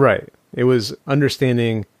 Right. It was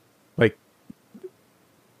understanding, like,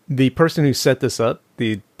 the person who set this up,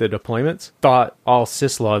 the deployments, thought all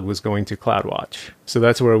syslog was going to CloudWatch. So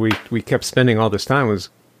that's where we kept spending all this time, was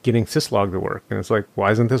getting syslog to work. And it's like,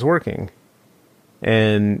 why isn't this working?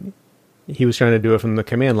 And he was trying to do it from the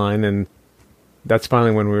command line, and that's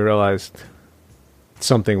finally when we realized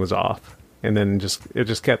something was off. And then it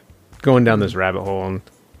just kept going down this rabbit hole. And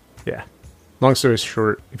yeah, long story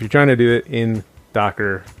short, if you're trying to do it in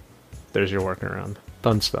Docker, there's your workaround.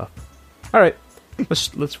 Fun stuff. All right,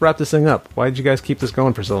 let's wrap this thing up. Why did you guys keep this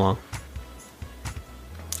going for so long?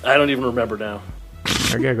 I don't even remember now.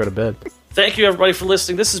 I gotta go to bed. Thank you, everybody, for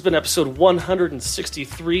listening. This has been episode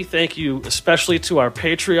 163. Thank you especially to our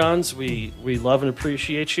Patreons. We love and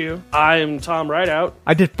appreciate you. I'm Tom Rideout.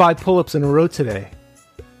 I did 5 pull-ups in a row today.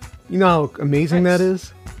 You know how amazing Nice. that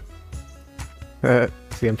is?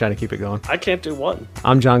 See, I'm trying to keep it going. I can't do one.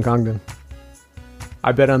 I'm John Congdon.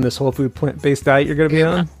 I bet on this whole food plant-based diet you're going to be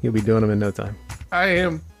on, you'll be doing them in no time. I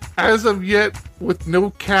am, as of yet, with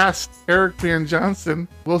no cast, Eric Van Johnson.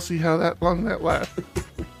 We'll see how long that lasts.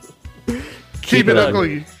 Keep it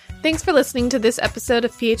ugly. Thanks for listening to this episode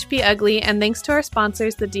of PHP Ugly, and thanks to our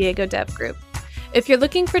sponsors, the Diego Dev Group. If you're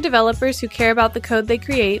looking for developers who care about the code they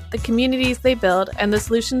create, the communities they build, and the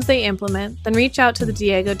solutions they implement, then reach out to the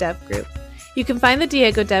Diego Dev Group. You can find the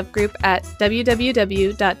Diego Dev Group at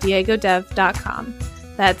www.diegodev.com.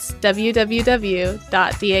 That's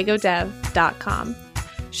www.diegodev.com.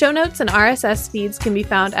 Show notes and RSS feeds can be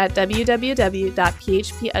found at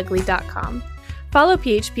www.phpugly.com. Follow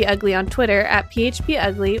PHP Ugly on Twitter at PHP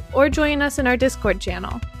Ugly, or join us in our Discord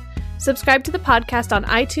channel. Subscribe to the podcast on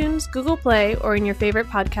iTunes, Google Play, or in your favorite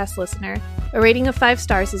podcast listener. A rating of 5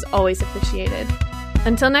 stars is always appreciated.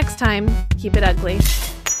 Until next time, keep it ugly.